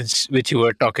challenge which you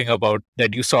were talking about,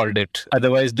 that you solved it.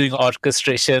 Otherwise, doing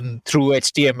orchestration through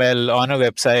HTML on a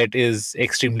website is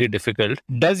extremely difficult.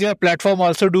 Does your platform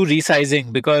also do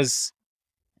resizing? Because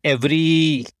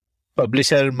every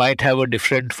publisher might have a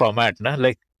different format, na?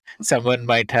 Like someone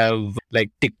might have,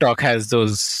 like TikTok has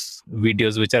those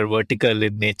videos which are vertical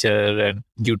in nature and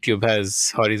YouTube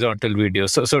has horizontal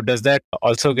videos. So does that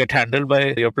also get handled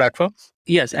by your platform?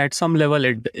 Yes, at some level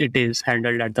it is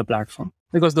handled at the platform,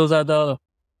 because those are the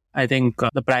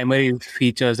primary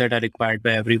features that are required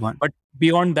by everyone. But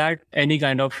beyond that, any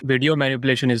kind of video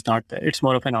manipulation is not there. It's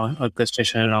more of an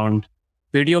orchestration around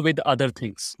video with other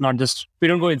things, not just, we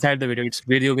don't go inside the video, it's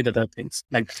video with other things.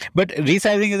 But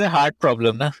resizing is a hard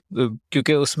problem, na?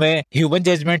 क्योंकि उसमें human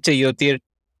judgment चाहिए होती है,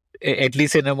 at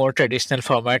least in a more traditional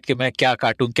format, कि मैं क्या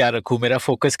काटूं, क्या रखूं, मेरा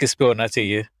focus किस पे होना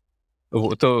चाहिए.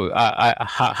 So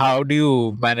how do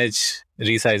you manage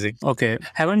resizing? Okay,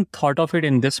 haven't thought of it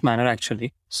in this manner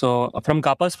actually. So from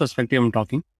Kappa's perspective, I'm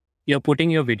talking. You're putting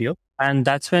your video, and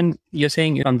that's when you're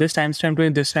saying from this timestamp to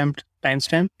this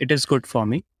timestamp, it is good for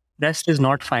me. Rest is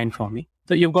not fine for me.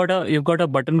 So you've got a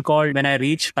button called, when I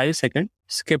reach 5 seconds,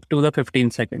 skip to the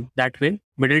 15 second. That way,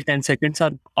 middle 10 seconds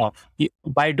are off.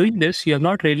 By doing this, you have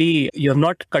not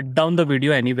cut down the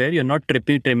video anywhere. You're not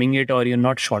trimming it, or you're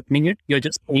not shortening it. You're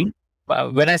just saying.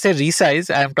 When I say resize,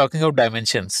 I'm talking of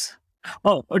dimensions.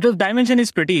 Oh, the dimension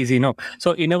is pretty easy, no?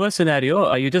 So in our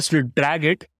scenario, you just drag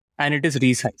it and it is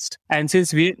resized. And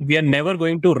since we are never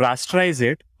going to rasterize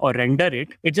it or render it,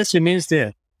 it just remains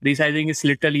there. Resizing is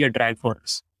literally a drag for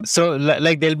us. So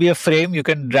like there'll be a frame, you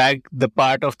can drag the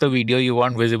part of the video you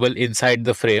want visible inside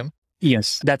the frame.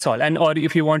 Yes, that's all. And or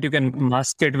if you want, you can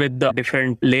mask it with the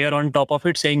different layer on top of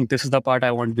it, saying this is the part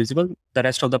I want visible. The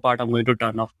rest of the part I'm going to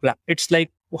turn off. It's like,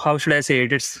 how should I say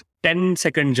it? It's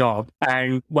 10-second job.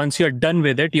 And once you're done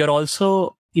with it,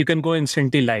 you can go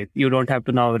instantly live. You don't have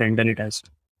to now render it as.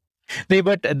 No,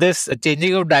 but this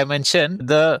changing of dimension,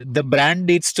 the brand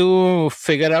needs to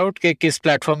figure out कि किस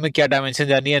platform में क्या dimension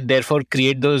जानी है, and therefore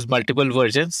create those multiple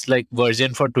versions, like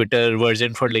version for Twitter,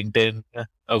 version for LinkedIn,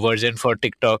 a version for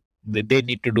TikTok. They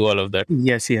need to do all of that.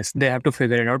 Yes, they have to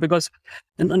figure it out, because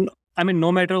I mean,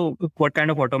 no matter what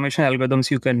kind of automation algorithms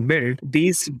you can build,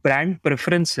 these brand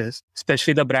preferences,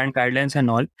 especially the brand guidelines and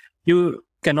all, you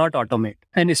cannot automate.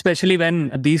 And especially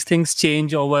when these things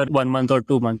change over 1 month or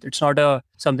 2 months, it's not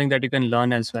something that you can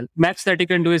learn as well. Max that you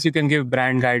can do is you can give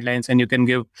brand guidelines and you can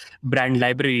give brand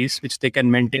libraries, which they can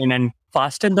maintain and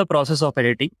fasten the process of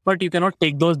editing, but you cannot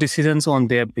take those decisions on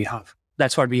their behalf.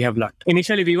 That's what we have learned.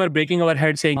 Initially, we were breaking our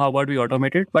head saying, how about we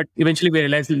automate it? But eventually we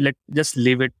realized, let's just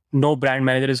leave it. No brand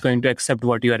manager is going to accept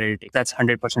what you are editing. That's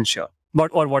 100% sure.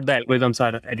 What the algorithms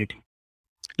are editing.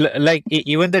 Like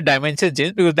even the dimensions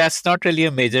change because that's not really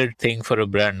a major thing for a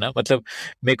brand ना मतलब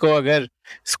मेरे को अगर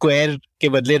square के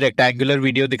बदले rectangular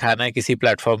video दिखाना है किसी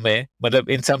platform में मतलब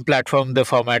in some platform the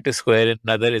format is square, in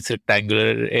another it's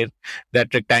rectangular, in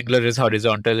that rectangular is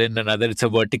horizontal, in another it's a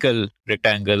vertical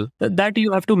rectangle. That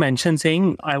you have to mention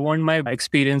saying, I want my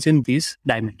experience in these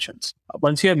dimensions.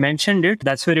 Once you have mentioned it,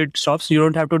 that's where it stops. You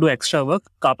don't have to do extra work.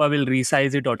 Kappa will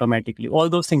resize it automatically. All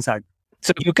those things are.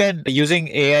 So you can, using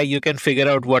AI, you can figure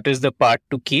out what is the part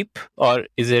to keep, or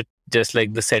is it just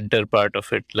like the center part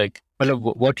of it? Like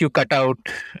what you cut out,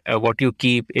 what you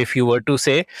keep. If you were to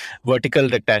say vertical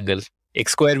rectangle, एक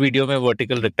square video में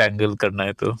vertical rectangle करना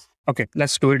है तो. Okay,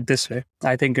 let's do it this way.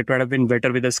 I think it would have been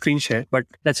better with a screen share, but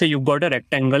let's say you've got a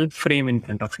rectangle frame in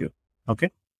front of you.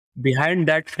 Okay. Behind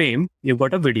that frame, you've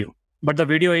got a video. But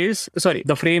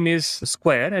the frame is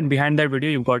square, and behind that video,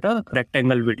 you've got a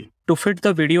rectangle video. To fit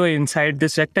the video inside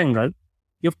this rectangle,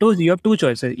 you have two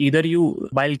choices. Either you,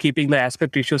 while keeping the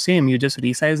aspect ratio same, you just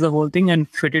resize the whole thing and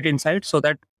fit it inside so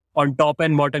that on top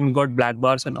and bottom, you got black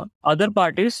bars and all. Other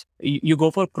part is you go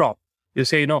for crop. You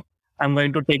say, I'm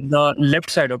going to take the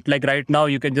left side of, like right now,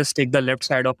 you can just take the left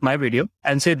side of my video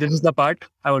and say, this is the part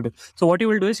I want to. So what you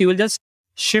will do is you will just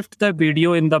shift the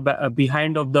video in the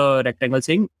behind of the rectangle,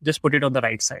 saying just put it on the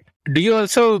right side. Do you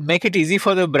also make it easy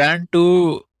for the brand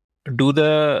to do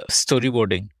the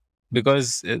storyboarding?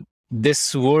 Because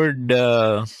this would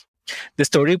the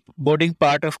storyboarding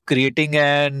part of creating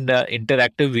an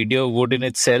interactive video would in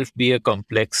itself be a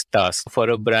complex task for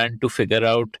a brand to figure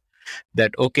out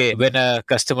that, okay, when a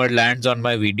customer lands on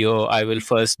my video, I will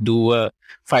first do a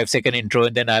 5-second intro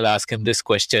and then I'll ask him this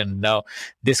question. Now,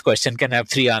 this question can have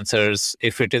 3 answers.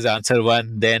 If it is answer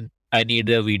 1, then I need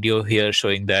a video here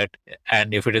showing that.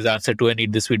 And if it is answer 2, I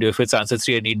need this video. If it's answer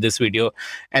 3, I need this video.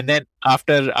 And then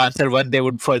after answer 1, they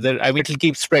would further, it'll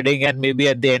keep spreading. And maybe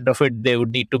at the end of it, they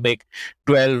would need to make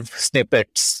 12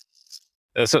 snippets.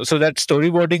 So that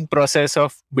storyboarding process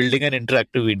of building an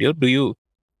interactive video, do you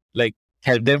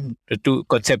help them to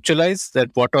conceptualize that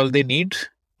what all they need?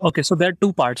 Okay, so there are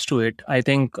 2 parts to it. I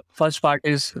think first part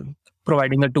is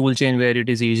providing a tool chain where it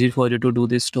is easy for you to do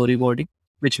this storyboarding,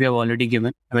 which we have already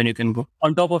given when you can go.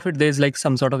 On top of it, there's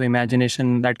some sort of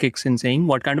imagination that kicks in, saying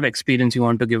what kind of experience you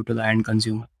want to give to the end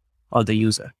consumer or the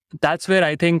user. That's where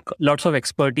I think lots of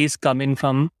expertise come in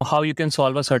from how you can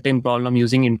solve a certain problem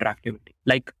using interactivity.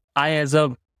 Like I, as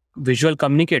a visual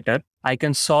communicator, I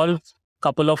can solve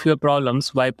couple of your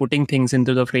problems by putting things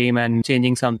into the frame and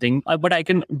changing something, but I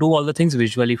can do all the things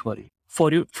visually for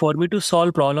you. For me to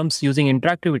solve problems using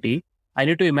interactivity, I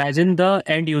need to imagine the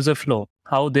end user flow,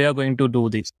 how they are going to do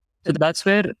this. So that's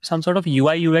where some sort of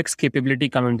UI UX capability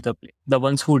come into the play. The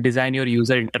ones who design your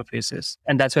user interfaces,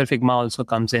 and that's where Figma also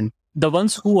comes in. The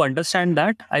ones who understand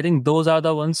that, I think those are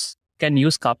the ones can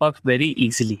use Kappa very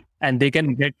easily, and they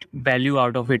can get value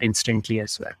out of it instantly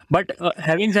as well. But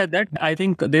having said that, I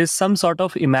think there's some sort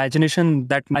of imagination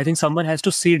that I think someone has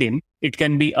to seed in. It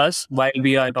can be us while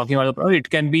we are talking about the product. It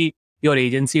can be your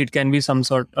agency. It can be some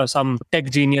tech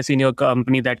genius in your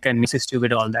company that can assist you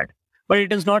with all that. But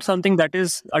it is not something that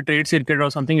is a trade secret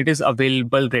or something. It is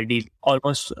available ready.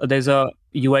 Almost there's a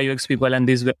UI UX people and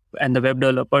the web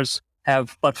developers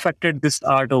have perfected this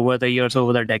art over the years,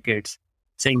 over the decades,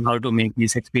 saying how to make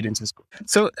these experiences good.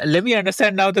 So let me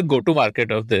understand now the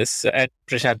go-to-market of this. And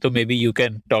Prashanto, maybe you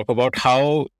can talk about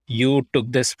how you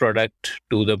took this product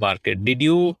to the market. Did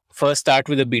you first start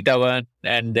with a beta one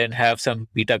and then have some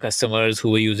beta customers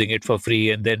who were using it for free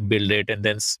and then build it and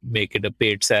then make it a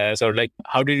paid SaaS? Or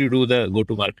how did you do the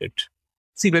go-to-market?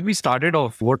 See, when we started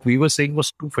off, what we were saying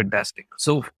was too fantastic.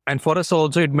 So, and for us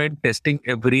also, it meant testing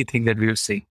everything that we were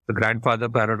saying. The grandfather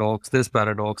paradox, this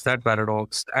paradox, that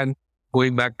paradox, and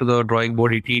going back to the drawing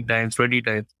board 18 times, 20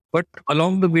 times. But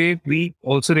along the way, we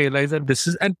also realized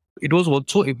that and it was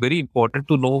also very important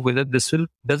to know whether does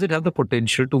it have the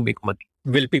potential to make money?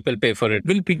 Will people pay for it?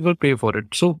 Will people pay for it?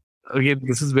 So again,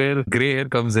 this is where gray hair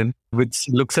comes in, which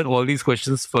looks at all these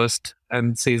questions first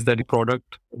and says that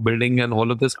product building and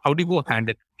all of this, how do you go hand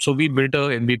in? So we built a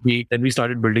MVP, then we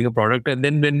started building a product. And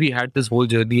then when we had this whole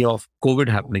journey of COVID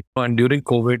happening, and during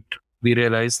COVID, we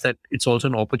realized that it's also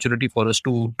an opportunity for us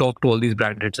to talk to all these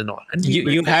brand heads and all. And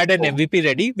you had an MVP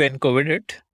ready when COVID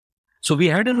hit? So we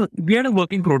had a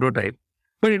working prototype,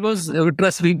 but it was,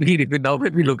 trust me, now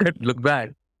when we look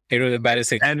back, it was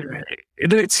embarrassing. And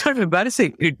it's not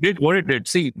embarrassing. It did what it did.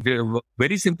 See,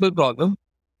 very simple problem.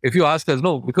 If you ask us,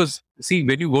 no, because see,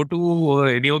 when you go to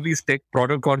any of these tech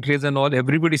product conclaves and all,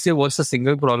 everybody say, what's the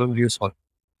single problem you solve?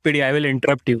 PD, I will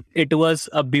interrupt you. It was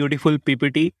a beautiful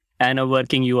PPT and a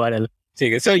working URL.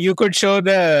 Okay, so you could show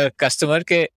the customer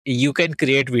that you can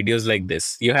create videos like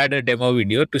this. You had a demo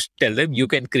video to tell them you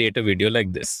can create a video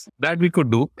like this. That we could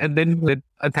do. And then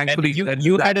thankfully, And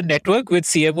you had a network with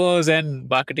CMOs and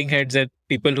marketing heads and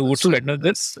people who would spend on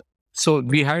this. So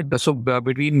we had,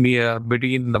 between me,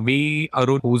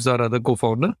 Arun, who's our other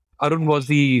co-founder. Arun was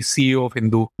the CEO of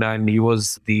Hindu and he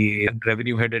was the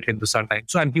revenue head at Hindustan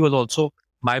Times. So, and he was also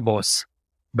my boss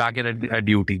back at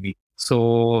UTV.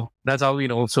 So that's how we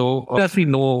know. So as we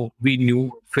know, we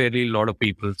knew fairly a lot of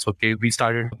people. So okay, we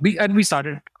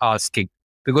started asking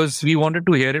because we wanted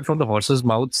to hear it from the horse's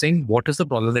mouth saying, what is the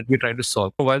problem that we're trying to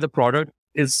solve? So while the product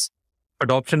is,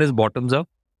 adoption is bottoms up,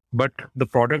 but the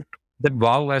product, that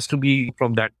wow has to be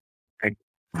from that.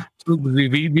 So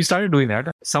we started doing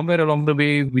that. Somewhere along the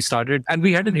way, we started, and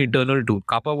we had an internal tool.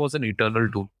 Kappa was an internal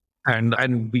tool.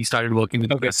 And we started working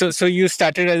with. Okay, so you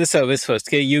started as a service first.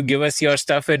 Okay, you give us your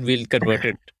stuff and we'll convert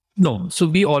it. No, so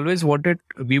we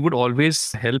would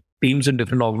always help teams in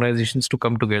different organizations to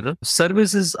come together.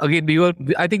 Services, again,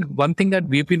 I think one thing that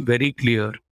we've been very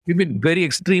clear, we've got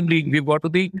to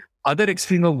the other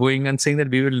extreme of going and saying that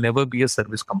we will never be a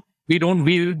service company. We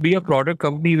will be a product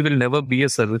company, we will never be a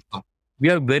service company.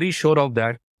 We are very sure of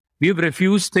that. We have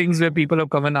refused things where people have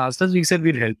come and asked us, we said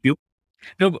we'll help you.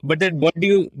 No, but then what do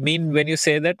you mean when you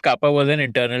say that Kappa was an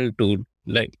internal tool?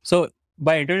 Like, so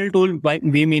by internal tool,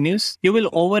 we mean is you will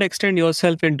overextend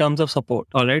yourself in terms of support.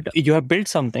 All right. You have built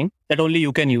something that only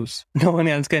you can use. No one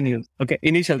else can use. Okay.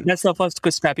 That's the first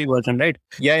scrappy version, right?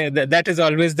 Yeah. That is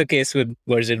always the case with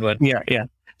version 1. Yeah.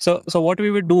 So what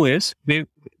we would do is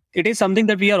it is something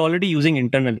that we are already using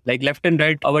internally. Like left and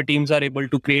right, our teams are able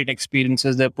to create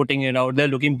experiences. They're putting it out. They're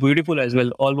looking beautiful as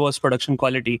well. Almost production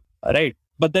quality. Right.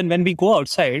 But then when we go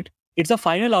outside, it's a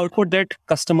final output that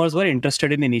customers were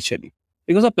interested in initially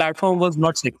because the platform was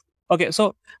not sick. Okay.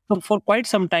 So for quite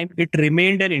some time, it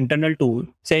remained an internal tool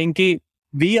saying ki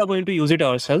we are going to use it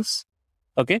ourselves.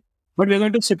 Okay. But we're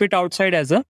going to ship it outside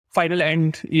as a final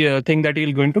end thing that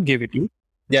we're going to give it to you.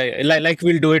 Yeah. Like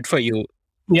we'll do it for you.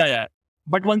 Yeah.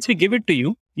 But once we give it to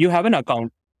you, you have an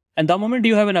account. And the moment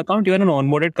you have an account, you are an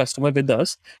onboarded customer with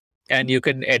us. And you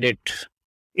can edit.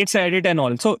 It's edit and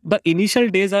all. So the initial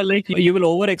days are like you will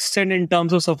overextend in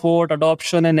terms of support,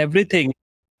 adoption and everything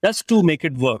just to make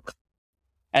it work.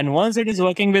 And once it is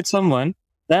working with someone,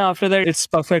 then after that, it's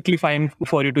perfectly fine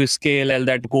for you to scale and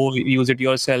that go use it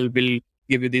yourself. We'll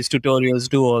give you these tutorials,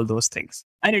 do all those things.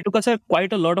 And it took us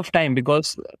quite a lot of time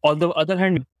because on the other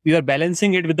hand, we were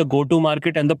balancing it with the go-to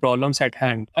market and the problems at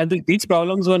hand. And these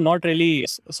problems were not really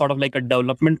sort of like a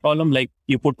development problem, like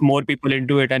you put more people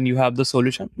into it and you have the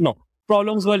solution. No,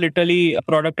 problems were literally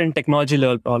product and technology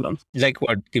level problems. Like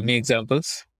what? Give me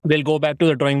examples. We'll go back to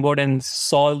the drawing board and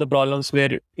solve the problems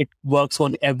where it works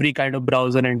on every kind of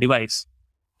browser and device.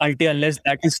 Unless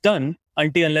that is done,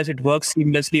 unless it works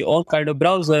seamlessly on kind of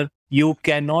browser, you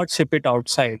cannot ship it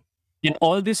outside. In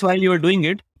all this while you are doing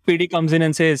it, PD comes in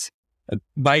and says,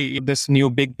 buy this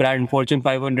new big brand, Fortune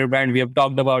 500 brand. We have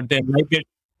talked about them. Like it.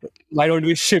 Why don't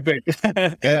we ship it?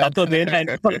 I'll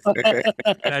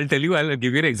tell you, I'll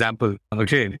give you an example.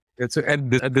 Okay.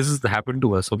 And this has happened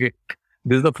to us. Okay.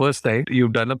 This is the first time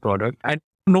you've done a product and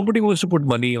nobody wants to put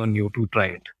money on you to try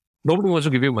it. Nobody wants to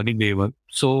give you money day one.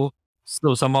 So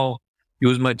somehow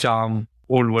use my charm,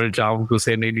 old world charm to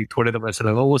say, nahi, thode to paisa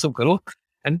laga, wo sab karo.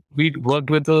 And we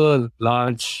worked with a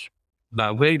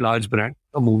very large brand,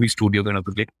 a movie studio kind of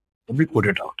a thing. And we put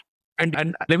it out.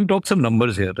 And let me talk some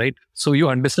numbers here, right? So you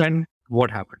understand what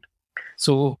happened.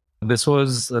 So this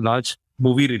was a large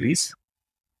movie release.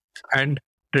 And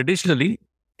traditionally,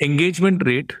 engagement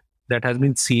rate that has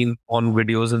been seen on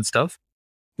videos and stuff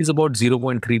is about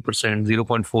 0.3%,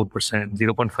 0.4%,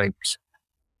 0.5%.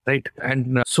 Right.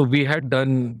 And so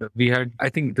I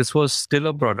think this was still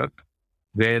a product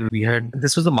where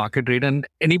this was the market rate. And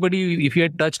anybody, if you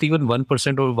had touched even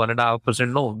 1% or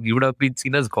 1.5%, no, you would have been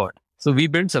seen as God. So we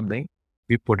built something,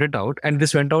 we put it out, and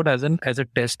this went out as a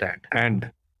test ad,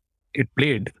 and it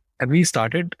played. And we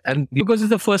started, and because it's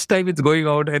the first time it's going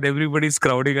out and everybody's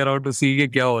crowding around to see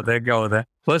kya hota hai.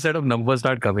 First set of numbers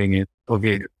start coming in.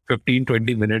 Okay, 15,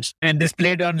 20 minutes. And this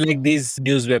played on like these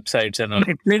news websites and all.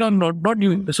 It played on not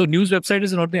news. So news website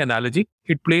is not the analogy.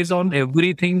 It plays on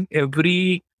everything,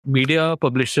 every media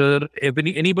publisher,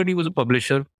 anybody who's a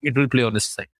publisher, it will play on this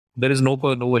site. There is no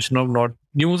version of not.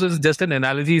 News is just an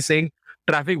analogy saying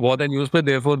traffic was the news, but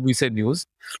therefore we say news.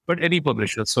 But any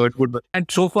publisher, so it would. And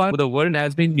so far, the world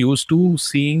has been used to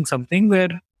seeing something where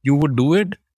you would do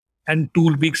it, and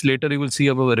 2 weeks later you will see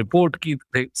a report ki,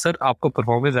 sir, aapka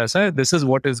performance aisa hai, this is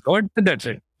what is good, and that's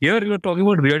it. Here you're talking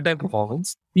about real-time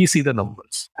performance. We see the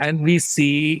numbers and we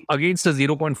see against the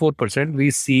 0.4%, we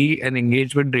see an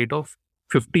engagement rate of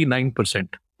 59%.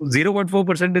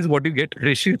 0.4% is what you get,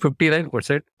 reaching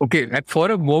 59%. Okay, and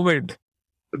for a moment,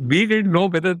 we didn't know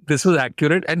whether this was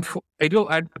accurate. And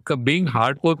being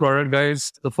hardcore product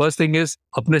guys, the first thing is,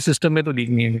 apne system mein to leak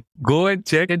nahi hai. Go and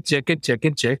check and check and check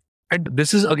and check. And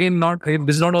this is again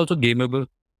this is not also gameable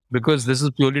because this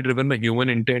is purely driven by human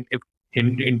intent. If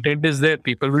intent is there,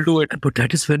 people will do it. But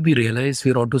that is when we realize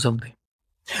we're onto something.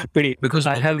 Pretty, Because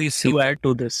I have to add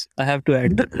to this.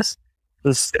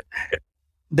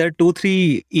 There are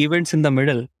 2-3 events in the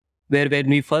middle where when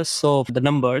we first saw the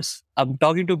numbers, I'm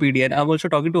talking to PD and I'm also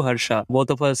talking to Harsha. Both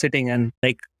of us sitting and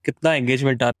like, kitna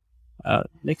engagement are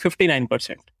like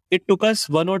 59%. It took us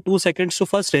 1 or 2 seconds to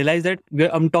first realize that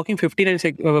I'm talking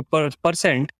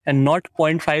 59% and not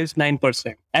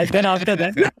 0.59%. And then after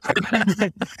that,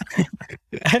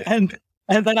 and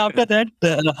then after that,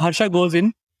 Harsha goes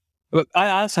in. I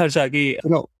asked Harsha,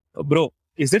 bro,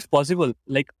 is this possible?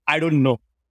 Like, I don't know.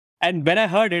 And when I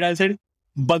heard it, I said,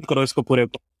 बंद करो इसको पूरे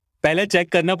को. पहले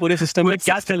check करना पूरे system में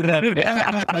क्या चल रहा है.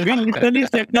 We literally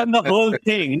checked on the whole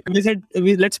thing. We said,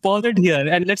 let's pause it here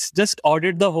and let's just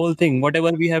audit the whole thing.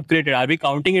 Whatever we have created, are we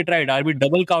counting it right? Are we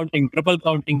double counting, triple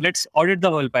counting? Let's audit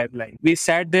the whole pipeline. We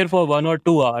sat there for 1 or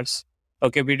 2 hours.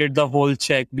 Okay, we did the whole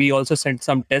check. We also sent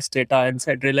some test data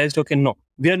and realized, okay, no,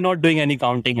 we are not doing any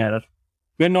counting error.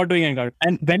 We're not doing any counting.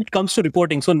 And when it comes to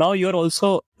reporting, so now you're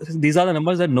also, these are the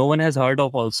numbers that no one has heard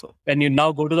of also. When you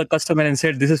now go to the customer and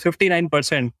say, this is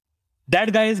 59%,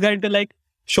 that guy is going to like,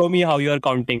 show me how you are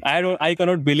counting. I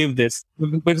cannot believe this.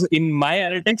 Because in my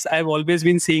analytics, I've always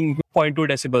been seeing 0.2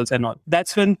 decibels and all.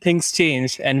 That's when things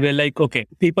change. And we're like, okay,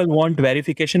 people want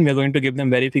verification. We're going to give them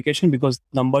verification because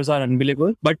numbers are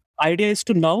unbelievable. But idea is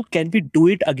to now, can we do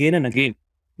it again and again?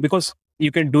 Because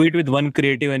you can do it with one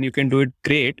creative and you can do it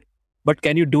great. But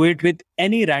can you do it with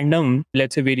any random,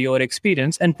 let's say, video or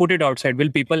experience and put it outside?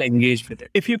 Will people engage with it?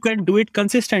 If you can do it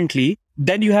consistently,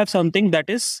 then you have something that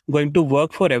is going to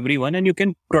work for everyone and you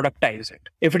can productize it.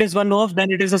 If it is one-off,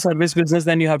 then it is a service business.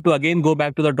 Then you have to again go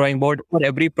back to the drawing board for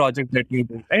every project that you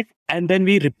do, right? And then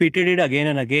we repeated it again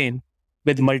and again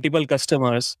with multiple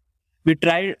customers. We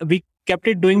kept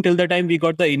it doing till the time we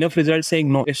got the enough results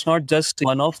saying, no, it's not just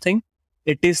one-off thing.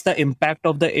 It is the impact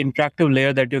of the interactive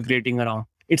layer that you're creating around.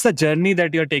 It's a journey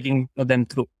that you're taking them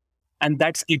through. And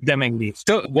that's keep them engaged.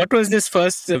 So what was this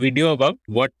first video about?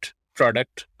 What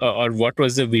product or what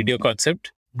was the video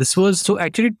concept? This was, so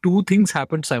actually 2 things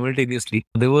happened simultaneously.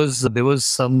 There was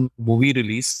some movie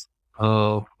release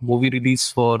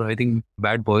for, I think,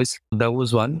 Bad Boys. That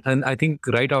was one. And I think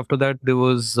right after that, there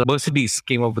was Mercedes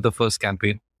came up with the first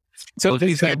campaign. So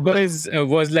this Bad Boys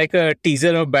was like a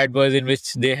teaser of Bad Boys in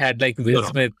which they had like Will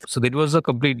Smith. So that was a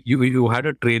complete, you had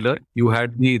a trailer, you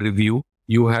had the review,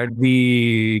 you had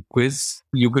the quiz,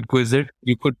 you could quiz it,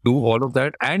 you could do all of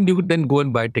that, and you could then go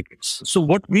and buy tickets. So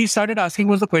what we started asking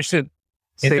was the question.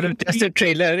 Instead of just a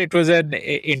trailer, it was an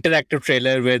interactive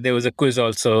trailer where there was a quiz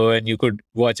also, and you could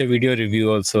watch a video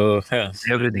review also. Yeah.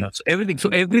 Everything. So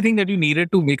everything that you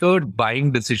needed to make a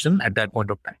buying decision at that point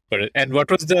of time. And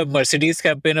what was the Mercedes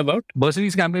campaign about?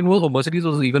 Mercedes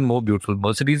was even more beautiful.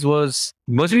 Mercedes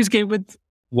came with,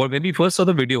 when we first saw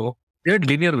the video, they had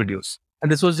linear videos.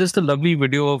 And this was just a lovely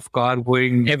video of car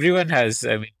going. Everyone has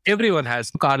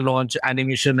car launch,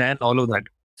 animation, and all of that.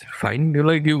 Fine,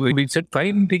 we said,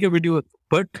 fine, take a video.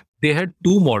 But they had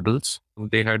 2 models.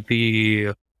 They had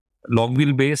the long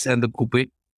wheelbase and the coupe.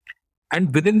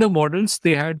 And within the models,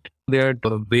 they had variant,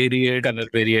 color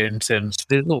variants. And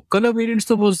there's no color variants.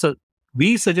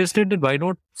 We suggested that why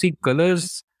not see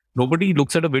colors? Nobody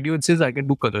looks at a video and says, I can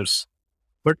do colors.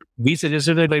 But we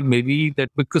suggested that maybe that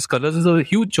because colors is a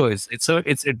huge choice.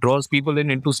 It draws people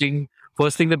into seeing.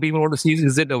 First thing that people want to see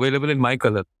is it available in my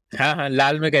color?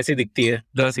 लाल में कैसी दिखती है?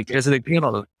 कैसे दिखती है and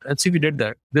all. And see, we did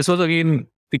that. This was again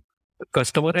the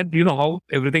customer, and you know how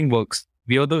everything works.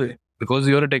 Because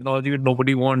you're a technology that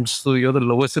nobody wants, so you're the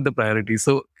lowest in the priority.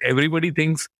 So everybody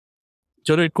thinks,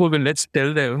 let's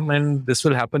tell them, and this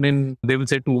will happen they will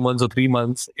say 2 months or 3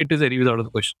 months. It is anyways out of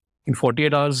the question. In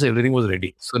 48 hours, everything was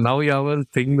ready. So now you have a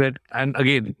thing that, and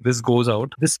again, this goes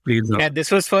out, this plays out. And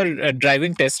this was for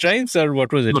driving test drives, or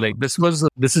what was it like? This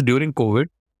is during COVID.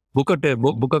 Book a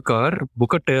car,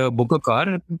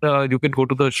 and you can go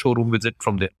to the showroom visit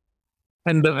from there.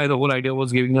 And the whole idea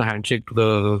was giving a handshake to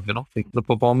the thing. The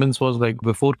performance was like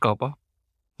before Kappa.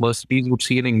 Mercedes would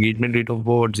see an engagement rate of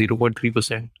about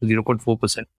 0.3%,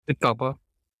 0.4%. With Kappa,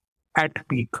 at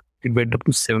peak, it went up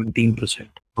to 17%.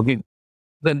 Okay.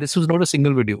 Then this was not a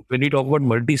single video. When we talk about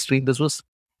multi-stream, this was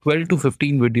 12 to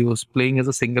 15 videos playing as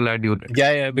a single ad unit.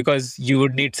 Yeah, because you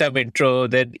would need some intro,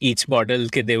 then each model,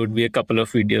 there would be a couple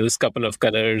of videos, couple of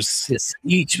colors.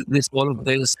 Yes, all of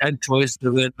this and choice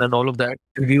driven and all of that.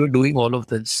 We were doing all of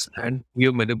this and we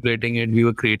were manipulating it. We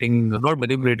were not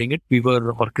manipulating it. We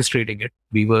were orchestrating it.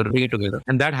 We were putting it together.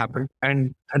 And that happened.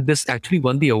 And this actually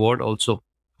won the award also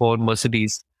for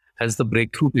Mercedes as the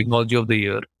breakthrough technology of the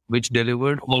year, which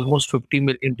delivered almost 50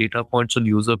 million data points on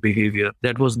user behavior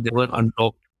that was never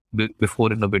unlocked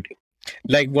before in a video.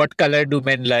 Like, what color do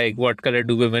men like? What color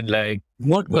do women like?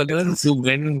 What colors do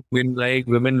men like,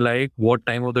 women like? What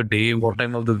time of the day? What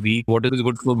time of the week? What is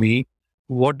good for me?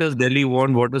 What does Delhi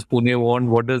want? What does Pune want?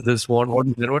 What does this want? What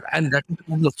does that want? And that,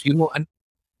 and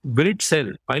will it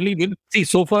sell? Finally,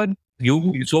 so far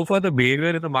the behavior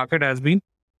in the market has been,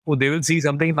 they will see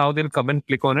something, now they'll come and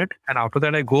click on it. And after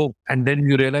that, I go. And then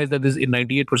you realize that there's a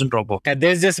 98% drop off. And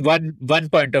there's just one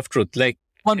point of truth. Like,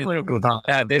 one point of truth.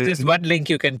 Yeah, there's just one link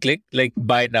you can click, like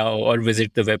buy now or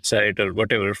visit the website or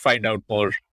whatever, find out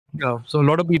more. Yeah. So a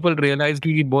lot of people realized,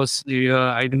 boss,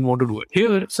 I didn't want to do it.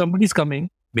 Here, somebody's coming,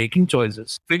 making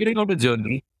choices, figuring out a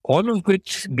journey, all of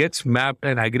which gets mapped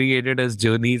and aggregated as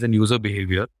journeys and user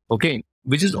behavior. Okay.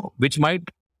 Which might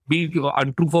be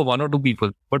untrue for one or two people,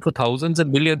 but for thousands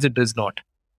and millions, it is not.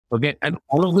 Okay. And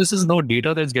all of this is now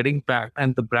data that's getting packed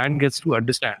and the brand gets to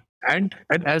understand. And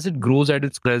as it grows,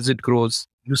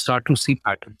 you start to see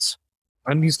patterns.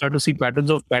 And you start to see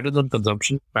patterns on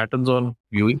consumption, patterns on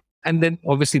viewing. And then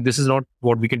obviously this is not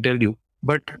what we can tell you,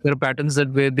 but there are patterns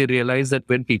where they realize that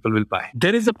when people will buy.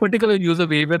 There is a particular user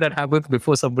behavior that happens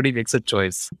before somebody makes a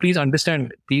choice. Please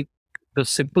understand, the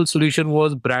simple solution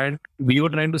was brand. We were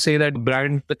trying to say that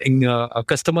brand,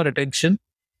 customer attention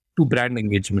to brand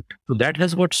engagement. So that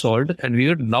has got solved, and we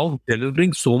are now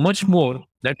delivering so much more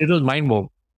that it was mind-blowing.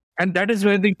 And that is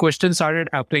where the question started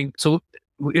happening. So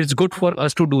it's good for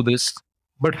us to do this,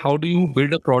 but how do you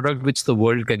build a product which the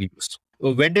world can use?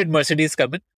 When did Mercedes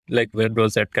come in? Like, when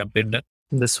was that campaign done?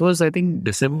 This was, I think,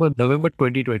 November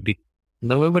 2020.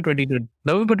 November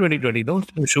 2020, no,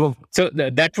 Shubham. So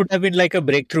that would have been like a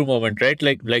breakthrough moment, right?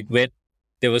 Like when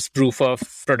there was proof of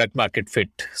product market fit,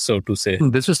 so to say.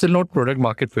 This was still not product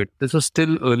market fit. This was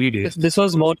still early days. This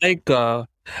was more like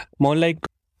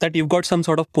that you've got some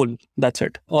sort of pull, that's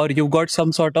it. Or you've got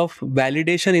some sort of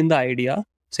validation in the idea,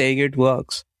 saying it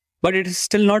works. But it is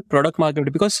still not product market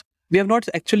fit because we have not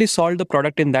actually solved the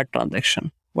product in that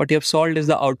transaction. What you have solved is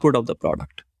the output of the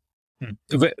product.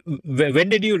 When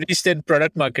did you reach that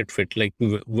product market fit? Like,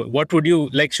 what would you,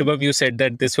 like Shubham, you said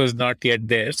that this was not yet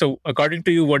there. So according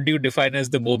to you, what do you define as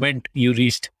the moment you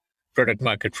reached product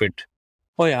market fit?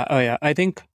 Oh yeah. I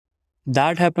think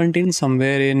that happened in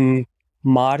somewhere in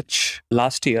March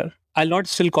last year. I'll not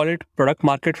still call it product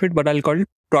market fit, but I'll call it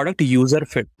product user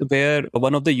fit, where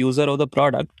one of the user of the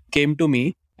product came to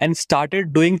me and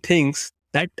started doing things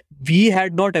that we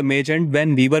had not imagined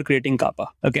when we were creating Kappa.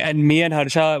 Okay, and me and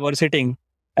Harsha were sitting,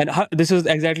 and this is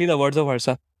exactly the words of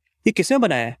Harsha. "Ye kisne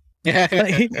banaya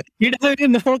hai?" He doesn't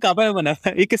even know Kappa hai bana.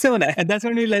 "Ye kisne banaya hai?" And that's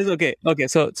when we realized, okay,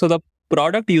 so the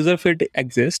product user fit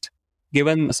exists.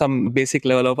 Given some basic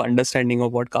level of understanding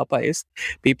of what Kappa is,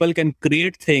 people can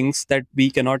create things that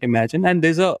we cannot imagine. And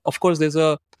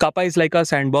Kappa is like a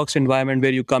sandbox environment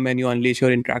where you come and you unleash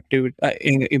your interactive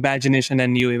imagination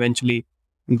and you eventually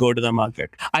go to the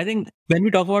market. I think when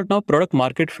we talk about now product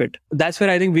market fit, that's where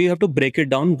I think we have to break it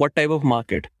down. What type of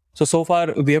market? So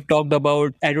far we have talked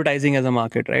about advertising as a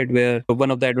market, right? Where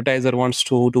one of the advertiser wants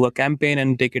to do a campaign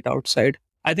and take it outside.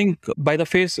 I think by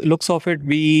the looks of it,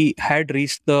 we had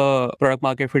reached the product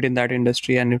market fit in that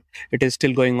industry, and it is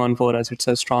still going on for us. It's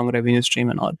a strong revenue stream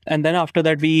and all. And then after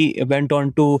that, we went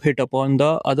on to hit upon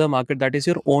the other market, that is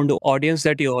your own audience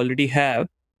that you already have.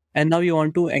 And now you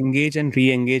want to engage and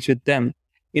re-engage with them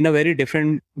in a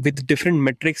with different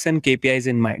metrics and KPIs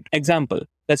in mind. Example,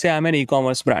 let's say I'm an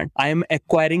e-commerce brand. I am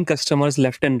acquiring customers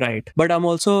left and right, but I'm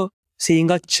also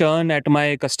seeing a churn at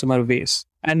my customer base.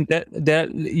 And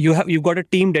you've got a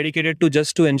team dedicated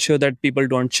to ensure that people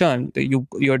don't churn.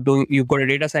 You've got a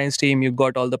data science team, you've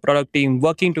got all the product team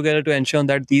working together to ensure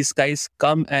that these guys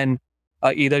come and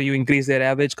either you increase their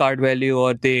average cart value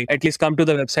or they at least come to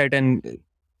the website and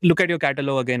look at your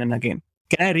catalog again and again.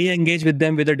 Can I re-engage with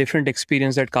them with a different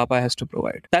experience that Kappa has to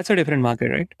provide? That's a different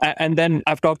market, right? And then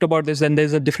I've talked about this, and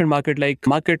there's a different market like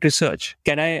market research.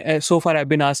 Can I, so far I've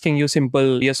been asking you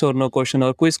simple yes or no question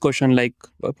or quiz question like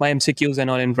my MCQs and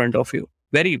all in front of you.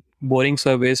 very boring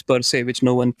surveys per se, which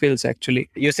no one fills actually.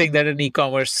 You're saying that an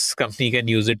e-commerce company can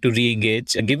use it to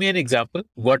re-engage. Give me an example.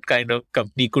 What kind of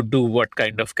company could do what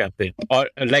kind of campaign? Or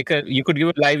you could give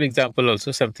a live example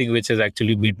also, something which has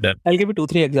actually been done. I'll give you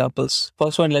 2-3 examples.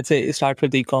 First one, let's say start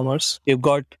with e-commerce. You've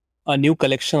got a new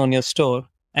collection on your store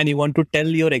and you want to tell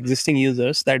your existing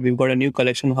users that we've got a new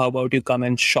collection. How about you come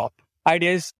and shop?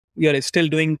 Idea is you're still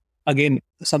doing, again,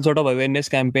 some sort of awareness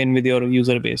campaign with your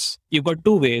user base. You've got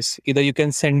two ways. Either you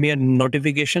can send me a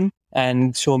notification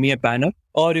and show me a banner,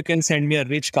 or you can send me a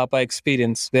rich Kappa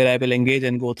experience where I will engage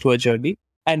and go through a journey.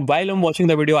 And while I'm watching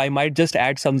the video, I might just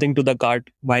add something to the cart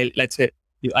while, let's say,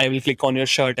 I will click on your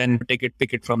shirt and pick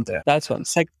it from there. That's one.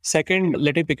 Second,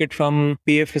 let me pick it from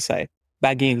PFSI,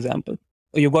 bagging example.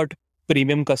 You got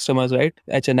premium customers, right?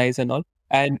 HNIs and all.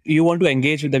 And you want to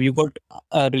engage with them. You got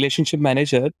a relationship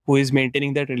manager who is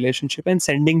maintaining that relationship and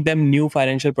sending them new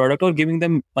financial product or giving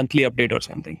them monthly update or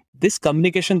something. This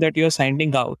communication that you're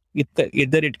sending out,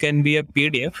 either it can be a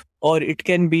PDF or it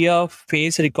can be a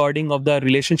face recording of the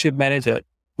relationship manager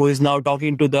who is now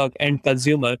talking to the end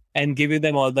consumer and giving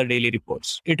them all the daily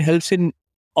reports. It helps in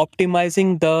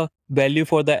optimizing the value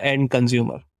for the end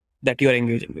consumer that you're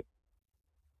engaging with.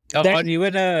 Or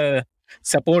even a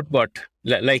support bot.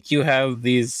 Like you have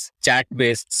these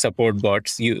chat-based support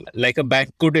bots. Like a bank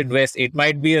could invest. It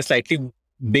might be a slightly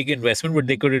big investment, but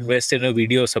they could invest in a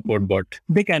video support bot.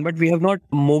 They can, but we have not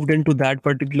moved into that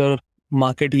particular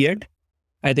market yet.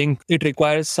 I think it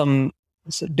requires some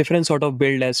different sort of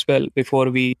build as well before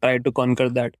we try to conquer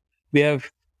that. We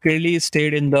have clearly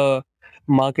stayed in the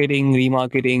marketing,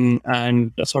 remarketing,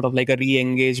 and sort of like a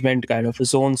re-engagement kind of a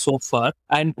zone so far.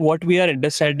 And what we are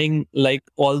understanding, like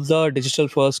all the digital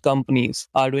first companies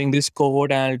are doing this cohort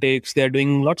analytics, they're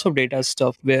doing lots of data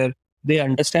stuff where they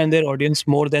understand their audience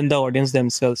more than the audience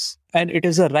themselves. And it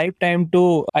is a right time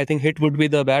to, I think hit would be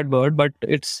the bad word, but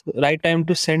it's right time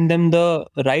to send them the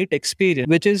right experience,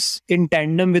 which is in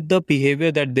tandem with the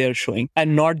behavior that they're showing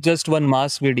and not just one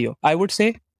mass video. I would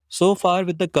say so far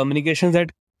with the communications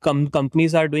that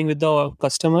companies are doing with the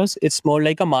customers, it's more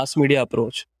like a mass media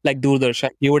approach, like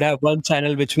Doordarshan. You would have one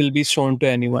channel which will be shown to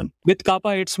anyone. With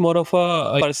Kappa, it's more of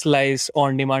a personalized,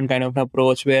 on-demand kind of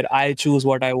approach where I choose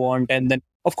what I want, and then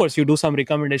of course you do some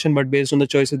recommendation, but based on the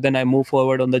choices, then I move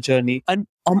forward on the journey. And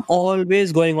I'm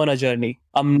always going on a journey.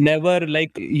 I'm never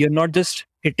like, you're not just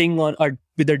hitting on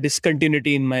with a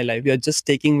discontinuity in my life. You're just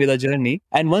taking with a journey.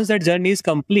 And once that journey is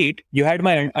complete, you had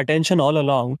my attention all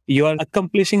along. You are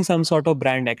accomplishing some sort of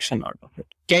brand action out of it.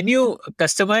 Can you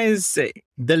customize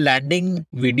the landing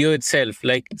video itself?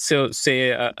 Like, so say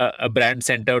a brand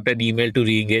sent out an email to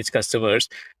re-engage customers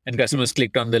and customers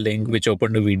clicked on the link which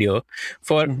opened a video.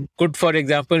 Could, for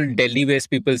example, Delhi-based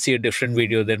people see a different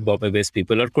video than Bombay-based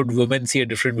people? Or could women see a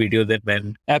different video than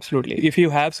men? Absolutely. If you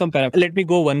have some let me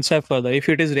go one step further. If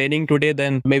it is raining today,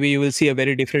 then maybe you will see a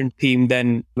very different theme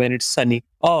than when it's sunny.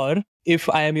 Or if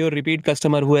I am your repeat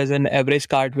customer who has an average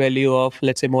cart value of,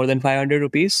 let's say, more than 500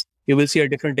 rupees, you will see a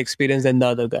different experience than the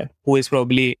other guy who is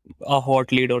probably a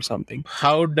hot lead or something.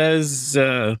 How does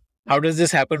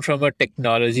this happen from a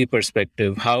technology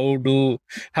perspective? How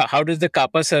does the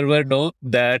Kappa server know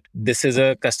that this is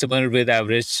a customer with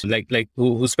average, like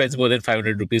who spends more than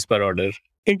 500 rupees per order?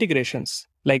 Integrations.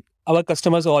 Like our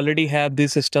customers already have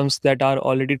these systems that are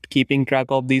already keeping track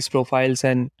of these profiles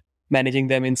and managing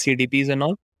them in CDPs and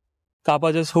all.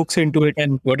 Kappa just hooks into it.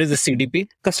 And what is the CDP?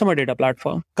 Customer data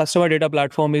platform. Customer data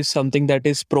platform is something that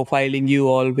is profiling you,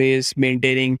 always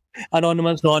maintaining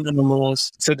anonymous,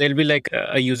 non-anonymous. So there'll be like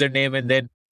a username and then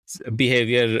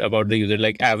behavior about the user,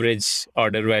 like average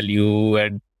order value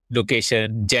and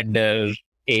location, gender,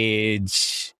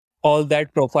 age. All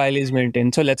that profile is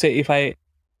maintained. So let's say if I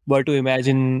were to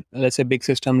imagine, let's say big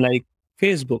system like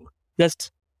Facebook,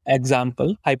 just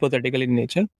example, hypothetical in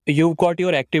nature. You've got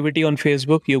your activity on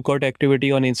Facebook, you've got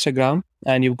activity on Instagram,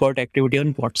 and you've got activity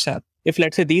on WhatsApp. If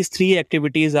let's say these three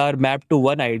activities are mapped to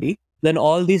one ID, then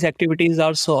all these activities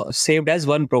are saved as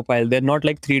one profile. They're not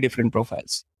like three different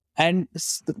profiles. And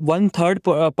one third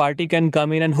party can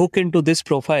come in and hook into this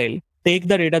profile, take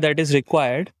the data that is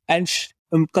required, and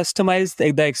customize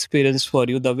the experience for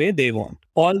you the way they want.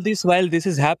 All this while this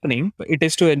is happening, it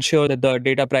is to ensure that the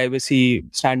data privacy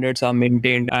standards are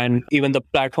maintained, and even the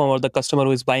platform or the customer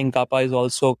who is buying Kappa is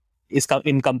also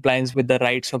in compliance with the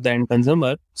rights of the end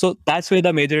consumer. So that's where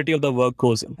the majority of the work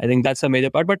goes in. I think that's a major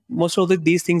part, but most of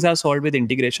these things are solved with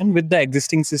integration with the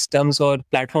existing systems or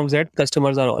platforms that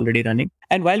customers are already running.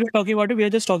 And while we're talking about it, we are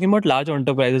just talking about large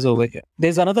enterprises over here.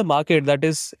 There's another market that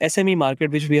is SME market,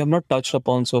 which we have not touched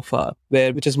upon so far,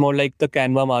 which is more like the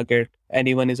Canva market.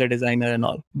 Anyone is a designer and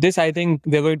all. This, I think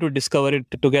we're going to discover it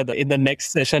together in the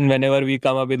next session. Whenever we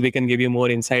come up with, we can give you more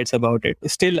insights about it.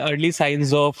 Still early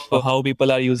signs of how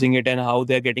people are using it and how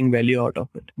they're getting value out of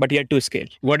it, but yet to scale.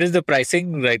 What is the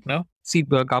pricing right now? See,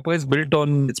 Kappa is built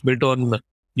on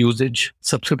usage,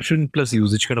 subscription plus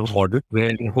usage kind of model,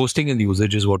 where hosting and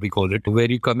usage is what we call it,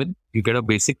 where you come in, you get a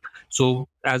basic. So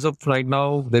as of right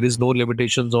now, there is no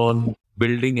limitations on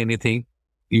building anything.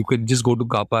 You can just go to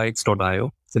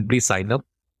kappax.io, simply sign up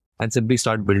and simply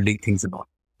start building things and all.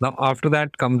 Now, after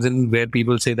that comes in where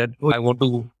people say that, I want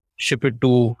to ship it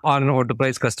to our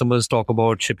enterprise customers, talk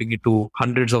about shipping it to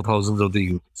hundreds of thousands of the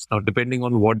users. Now, depending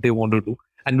on what they want to do.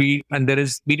 And we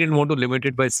didn't want to limit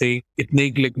it by saying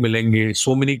itne click milenge,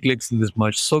 so many clicks in this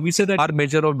much. So we said that our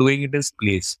measure of doing it is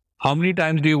plays. How many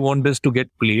times do you want this to get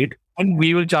played? And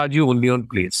we will charge you only on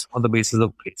plays, on the basis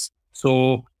of plays.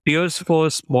 So tiers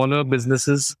for smaller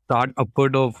businesses start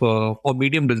upward of, or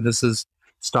medium businesses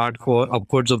start for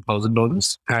upwards of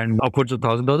 $1,000, and upwards of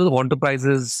 $1,000.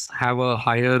 Enterprises have a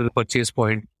higher purchase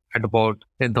point at about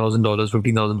 $10,000,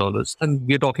 $15,000. And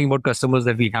we're talking about customers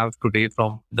that we have today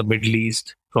from the Middle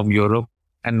East, from Europe,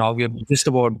 and now we are just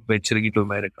about venturing into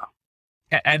America.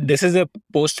 And this is a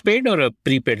postpaid or a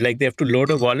prepaid? Like they have to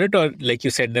load a wallet, or like you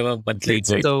said, them a monthly? It's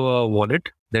a wallet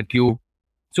that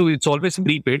so it's always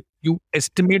prepaid. You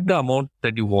estimate the amount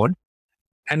that you want.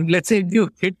 And let's say if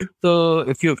you've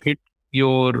hit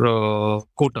your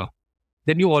quota,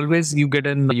 then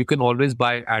you can always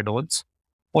buy add-ons.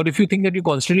 Or if you think that you're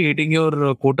constantly hitting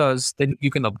your quotas, then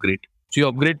you can upgrade. So you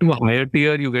upgrade to a higher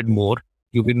tier, you get more.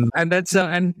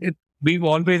 We've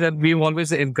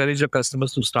always encouraged our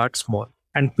customers to start small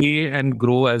and pay and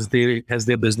grow as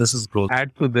their businesses grow.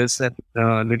 Add to this a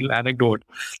little anecdote.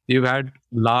 You've had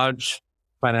large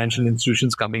financial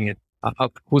institutions coming in,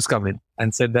 who's come in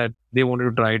and said that they wanted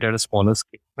to try it at a smaller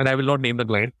scale. And I will not name the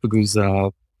client because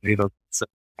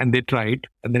and they tried,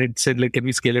 and then it said, like, can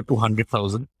we scale it to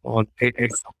 100,000 or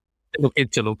 8x? Okay,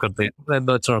 chalo karte hain. Then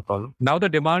that's not a problem. Now the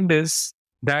demand is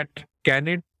that can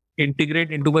it integrate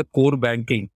into my core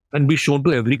banking and be shown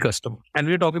to every customer? And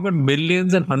we're talking about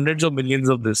millions and hundreds of millions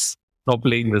of this now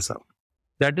playing this out.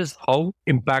 That is how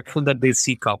impactful that they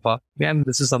see Kappa. And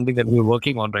this is something that we're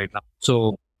working on right now.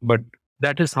 So, but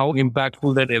that is how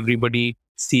impactful that everybody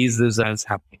sees this as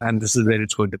happening. And this is where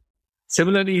it's going to be.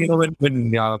 Similarly,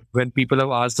 when people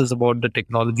have asked us about the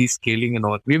technology scaling and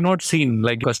all, we've not seen,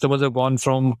 like, customers have gone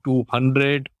from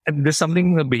 200. And there's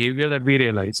something, a behavior that we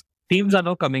realize. Teams are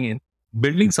now coming in,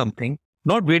 building something,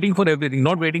 not waiting for everything,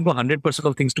 not waiting for 100%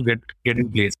 of things to get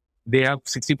in place. They have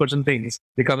 60% things.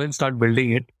 They come in, start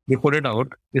building it. They put it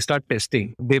out. They start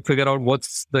testing. They figure out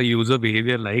what's the user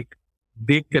behavior like.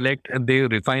 They collect and they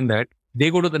refine that. They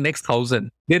go to the next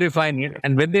 1,000. They refine it.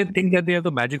 And when they think that they have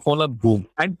the magic formula, boom.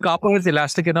 And Kappa is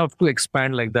elastic enough to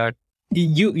expand like that.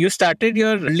 You started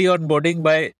your early onboarding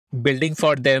by building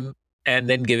for them and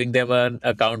then giving them an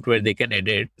account where they can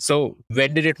edit. So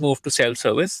when did it move to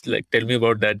self-service? Like, tell me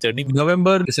about that journey.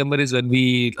 November, December is when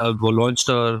we launched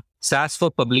our SaaS for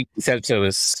public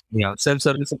self-service. Yeah,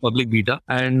 self-service for public beta.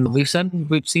 And we've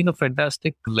seen a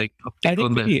fantastic uptake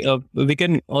on that. We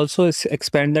can also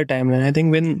expand the timeline. I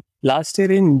think when last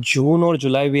year in June or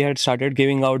July, we had started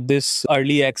giving out this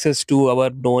early access to our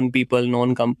known people,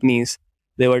 known companies.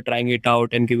 They were trying it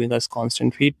out and giving us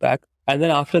constant feedback. And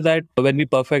then after that, when we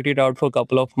perfected it out for a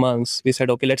couple of months, we said,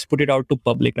 okay, let's put it out to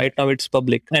public. Right now it's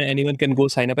public and anyone can go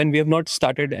sign up. And we have not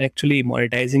started actually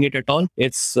monetizing it at all.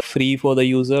 It's free for the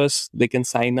users. They can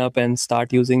sign up and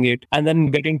start using it and then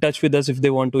get in touch with us if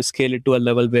they want to scale it to a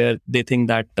level where they think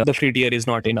that the free tier is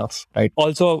not enough. Right.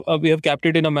 Also, we have kept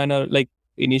it in a manner like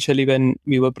initially when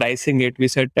we were pricing it, we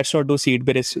said, let's not do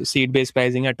seed-based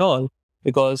pricing at all,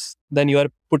 because then you are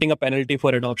putting a penalty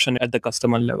for adoption at the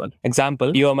customer level.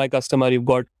 Example, you are my customer,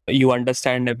 you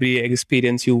understand every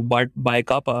experience, you buy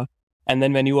Kappa, and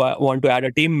then when you want to add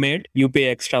a teammate, you pay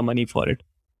extra money for it.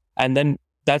 And then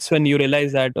that's when you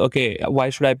realize that, okay,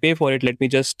 why should I pay for it? Let me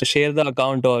just share the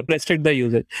account or restrict the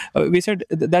usage. We said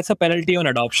that's a penalty on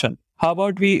adoption. How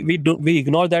about we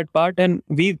ignore that part and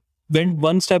we went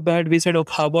one step ahead. We said,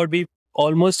 okay, how about we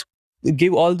almost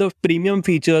give all the premium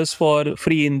features for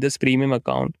free in this premium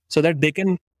account so that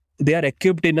they are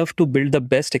equipped enough to build the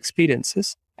best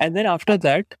experiences. And then after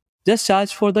that, just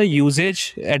charge for the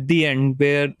usage at the end,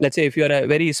 where let's say if you're a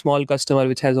very small customer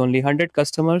which has only 100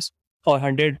 customers or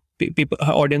 100 people,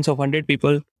 audience of 100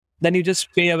 people, then you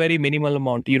just pay a very minimal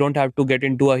amount. You don't have to get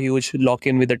into a huge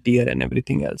lock-in with a tier and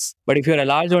everything else. But if you're a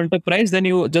large enterprise, then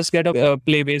you just get a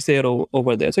play base there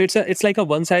over there. So it's like a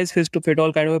one size fits to fit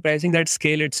all kind of a pricing that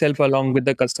scale itself along with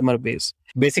the customer base.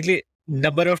 Basically,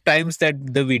 number of times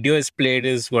that the video is played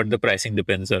is what the pricing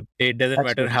depends on. It doesn't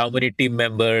matter how many team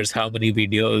members, how many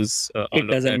videos. It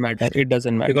doesn't matter. It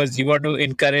doesn't matter. Because you want to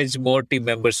encourage more team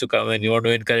members to come and you want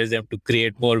to encourage them to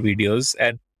create more videos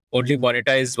and only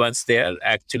monetize once they are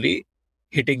actually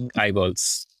hitting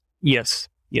eyeballs. Yes.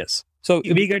 So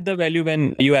we get the value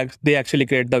when they actually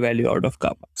create the value out of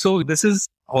Kappa. So this is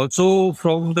also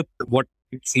from what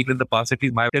we've seen in the past. At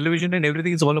least my television and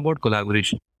everything is all about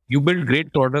collaboration. You build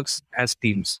great products as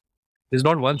teams. There's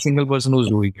not one single person who's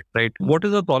doing it, right? What are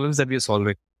the problems that we are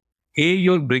solving? A,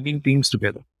 you're bringing teams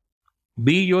together.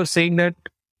 B, you're saying that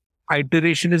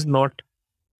iteration is not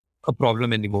a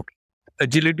problem anymore.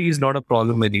 Agility is not a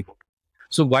problem anymore.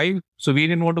 So we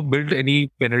didn't want to build any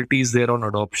penalties there on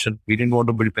adoption. We didn't want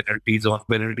to build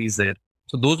penalties there.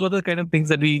 So those were the kind of things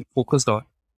that we focused on.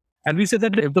 And we said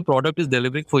that if the product is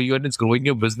delivering for you and it's growing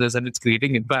your business and it's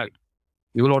creating impact,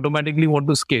 you will automatically want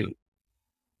to scale.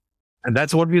 And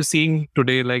that's what we're seeing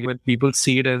today. Like when people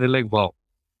see it and they're like, wow,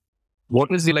 what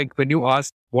is it like when you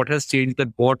ask what has changed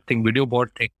that video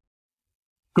bot thing?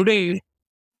 Today,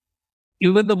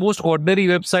 even the most ordinary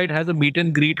website has a meet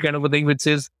and greet kind of a thing which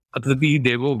says Atati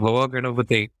Devo Bhava kind of a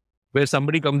thing, where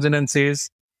somebody comes in and says,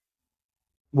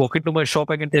 walk into my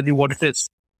shop, I can tell you what it is.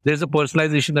 There's a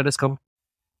personalization that has come.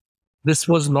 This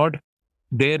was not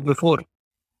there before.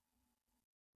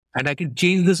 And I can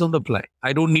change this on the fly.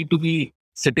 I don't need to be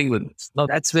sitting with this. Now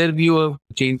that's where we have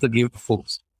changed the game for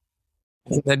folks.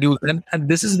 And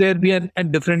this is where we are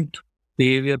at different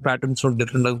behavior patterns from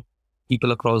different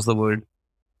people across the world.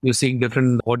 You're seeing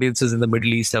different audiences in the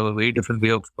Middle East have a very different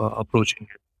way of approaching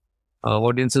it.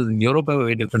 Audiences in Europe have a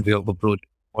very different way of approaching.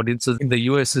 Audiences in the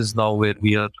US is now where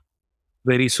we are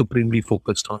very supremely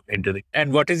focused on entering.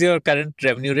 And what is your current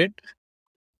revenue rate?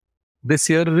 This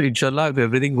year, inshallah, if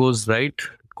everything goes right,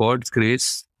 God's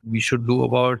grace, we should do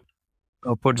about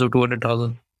upwards of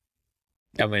 200,000.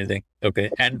 Amazing.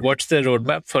 Okay. And what's the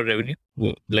roadmap for revenue?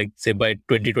 Like say by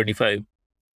 2025?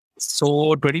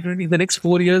 So 2020, the next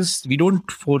 4 years, we don't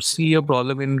foresee a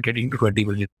problem in getting to 20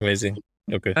 million. Amazing.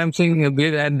 Okay. I'm saying,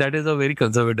 and that is a very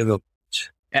conservative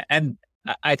approach. And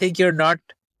I think you're not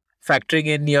factoring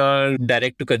in your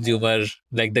direct to consumer,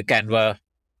 like the Canva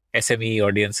SME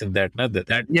audience in that. Not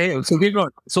that. Yeah. So we're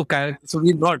not. So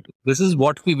we're not. This is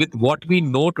what we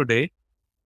know today.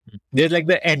 There's like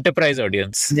the enterprise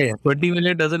audience. Yeah. 20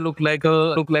 million doesn't look like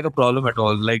a problem at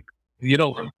all. Like,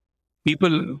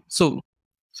 people. So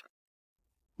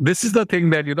this is the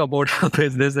thing that, about our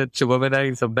business at Shubham and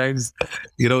I. Sometimes,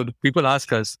 people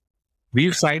ask us,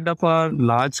 we've signed up our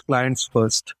large clients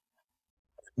first.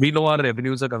 We know our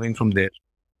revenues are coming from there.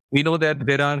 We know that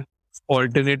there are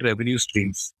alternate revenue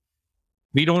streams.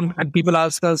 And people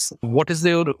ask us, what is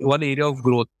their one area of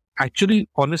growth? Actually,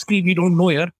 honestly, we don't know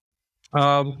here.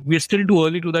 We're still too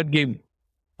early to that game.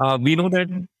 We know that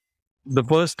the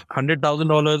first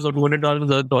 $100,000 or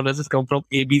 $200,000 has come from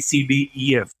A, B, C, D,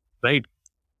 E, F, right?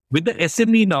 With the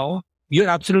SME now, you're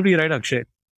absolutely right, Akshay.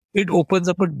 It opens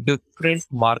up a different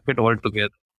market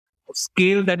altogether. A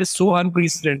scale that is so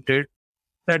unprecedented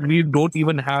that we don't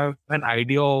even have an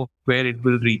idea of where it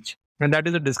will reach. And that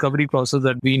is a discovery process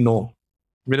that we know.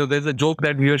 There's a joke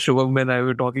that we, Shubham and I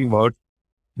were talking about.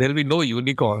 There'll be no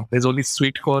unicorn. There's only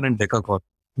sweet corn and decacorn.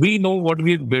 We know what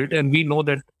we've built and we know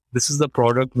that this is the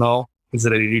product now is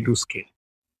ready to scale.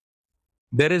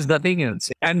 There is nothing else.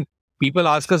 And people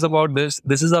ask us about this.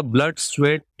 This is a blood,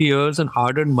 sweat, tears, and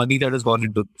hard-earned money that has gone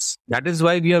into this. That is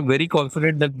why we are very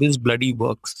confident that this bloody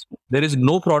works. There is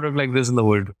no product like this in the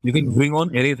world. You can bring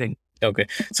on anything. Okay.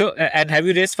 So, and have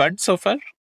you raised funds so far?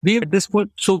 At this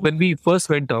point, so when we first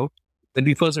went out,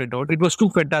 it was too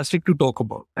fantastic to talk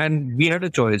about. And we had a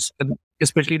choice, and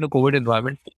especially in a COVID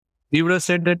environment. We would have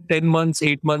said that 10 months,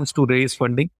 8 months to raise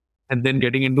funding and then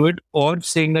getting into it, or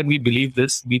saying that we believe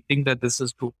this, we think that this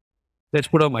is true. Let's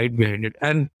put our might behind it.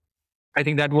 And I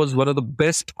think that was one of the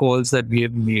best calls that we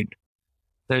have made.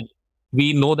 That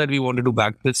we know that we wanted to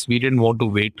back this. We didn't want to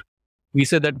wait. We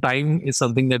said that time is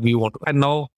something that we want to. And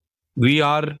now we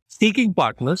are seeking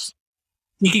partners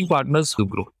to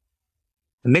grow.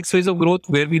 The next phase of growth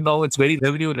where we now it's very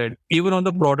revenue led. Even on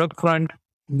the product front,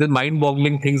 the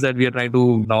mind-boggling things that we are trying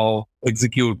to now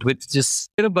execute, which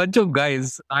just a bunch of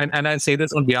guys. And I say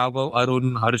this on behalf of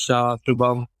Arun, Harsha,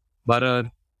 Shubham, Bharat,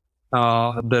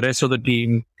 the rest of the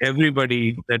team,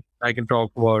 everybody that I can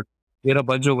talk about. We're a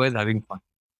bunch of guys having fun.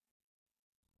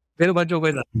 मेरे बच्चों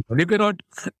को you cannot,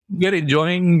 we are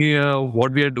enjoying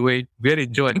what we are doing. We are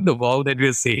enjoying the wow that we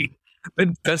are saying.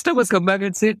 When customers come back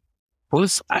and say,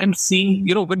 Boss, I'm seeing,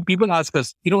 when people ask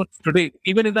us, today,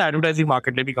 even in the advertising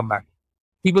market, let me come back.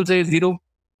 People say,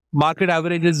 market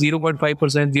average is 0.5%,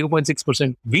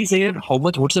 0.6%. We say,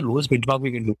 what's the lowest benchmark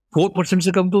we can do? 4%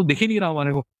 से कम तो दिख ही नहीं रहा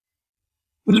हमारे को.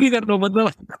 कुछ भी कर लो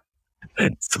मतलब.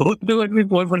 So,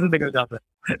 4% निकल जाता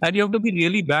है. And you have to be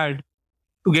really bad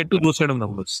to get to those kind of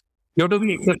numbers. You have to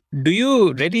be. Do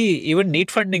you really even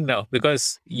need funding now?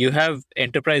 Because you have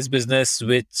enterprise business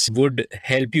which would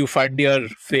help you fund your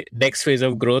next phase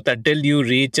of growth until you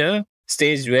reach a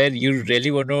stage where you really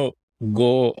want to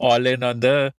go all in on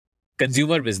the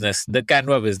consumer business, the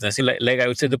Canva business, like I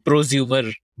would say the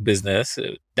prosumer business.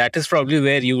 That is probably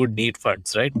where you would need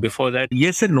funds, right? Before that.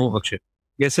 Yes and no, Akshay.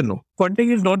 Yes and no. Funding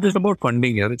is not just about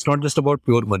funding here. It's not just about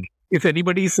pure money. If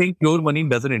anybody is saying pure money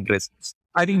doesn't interest us,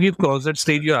 I think we've crossed that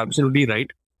stage. You're absolutely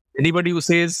right. Anybody who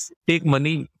says take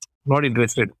money, not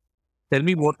interested. Tell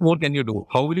me what more can you do?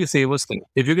 How will you save us time?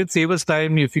 If you can save us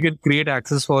time, if you can create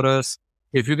access for us,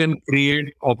 if you can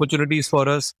create opportunities for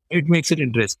us, it makes it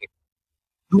interesting.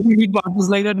 Do we need partners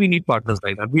like that? We need partners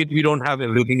like that. We don't have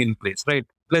everything in place, right?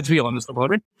 Let's be honest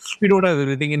about it. We don't have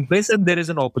everything in place, and there is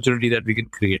an opportunity that we can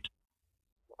create.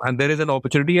 And there is an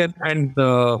opportunity, and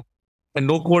no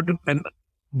code, and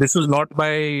this is not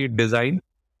by design,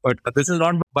 but this is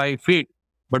not by fate,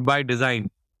 but by design,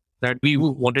 that we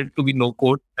wanted it to be no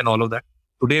code and all of that.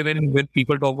 Today, when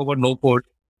people talk about no code,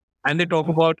 and they talk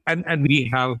about, and we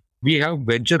have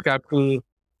venture capital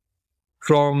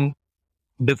from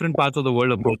different parts of the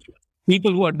world approach.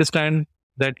 People who understand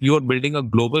that you are building a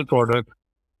global product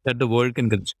that the world can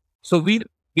consume. So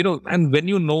and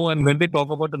when they talk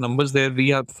about the numbers there,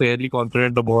 we are fairly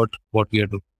confident about what we are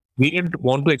doing. We didn't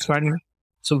want to expand.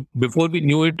 So before we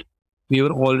knew it, we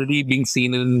were already being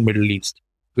seen in Middle East.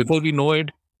 Before we know it,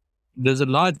 there's a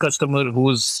large customer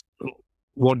who's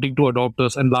wanting to adopt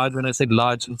us. And large, when I say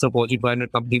large, it's a Fortune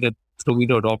 500 company that's looking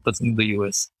to adopt us in the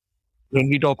US. When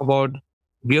we talk about,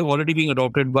 we are already being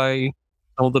adopted by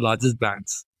some of the largest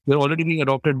banks. We're already being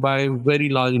adopted by very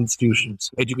large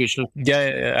institutions, educational.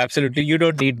 Yeah, absolutely. You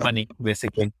don't need money,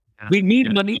 basically. We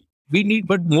need money.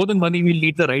 But more than money, we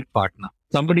need the right partner.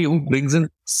 Somebody who brings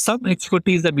in some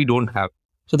expertise that we don't have.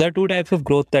 So there are two types of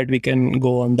growth that we can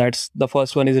go on. That's the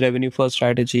first one is revenue first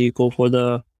strategy, go for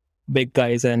the big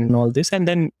guys and all this, and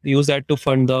then use that to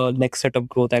fund the next set of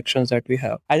growth actions that we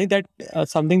have. I think that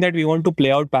something that we want to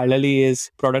play out parallelly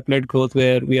is product-led growth,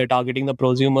 where we are targeting the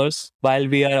prosumers while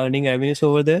we are earning revenues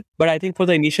over there. But I think for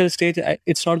the initial stage,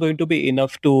 it's not going to be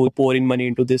enough to pour in money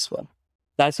into this one.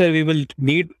 That's where we will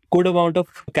need good amount of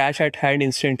cash at hand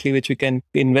instantly, which we can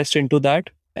invest into that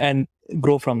and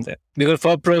grow from there. Because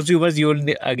for prosumers, you will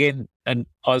again and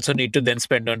also need to then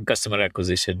spend on customer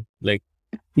acquisition.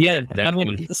 Yeah, I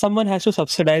mean, someone has to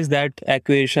subsidize that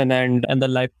acquisition and the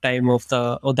lifetime of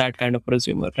that kind of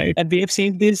prosumer, right? And we are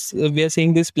seeing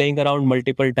this playing around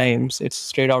multiple times. It's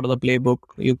straight out of the playbook.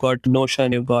 You've got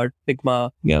Notion, you've got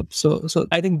Figma. Yeah. So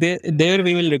I think there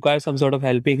we will require some sort of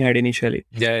helping hand initially.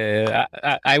 Yeah.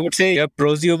 I would say your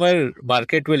prosumer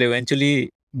market will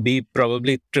eventually be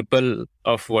probably triple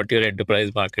of what your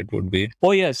enterprise market would be.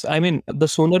 Oh, yes. I mean, the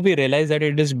sooner we realize that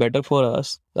it is better for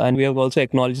us, and we have also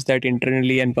acknowledged that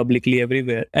internally and publicly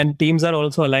everywhere, and teams are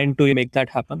also aligned to make that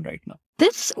happen right now.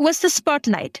 This was The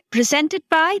Spotlight, presented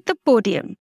by The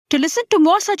Podium. To listen to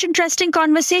more such interesting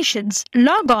conversations,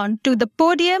 log on to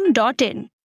thepodium.in.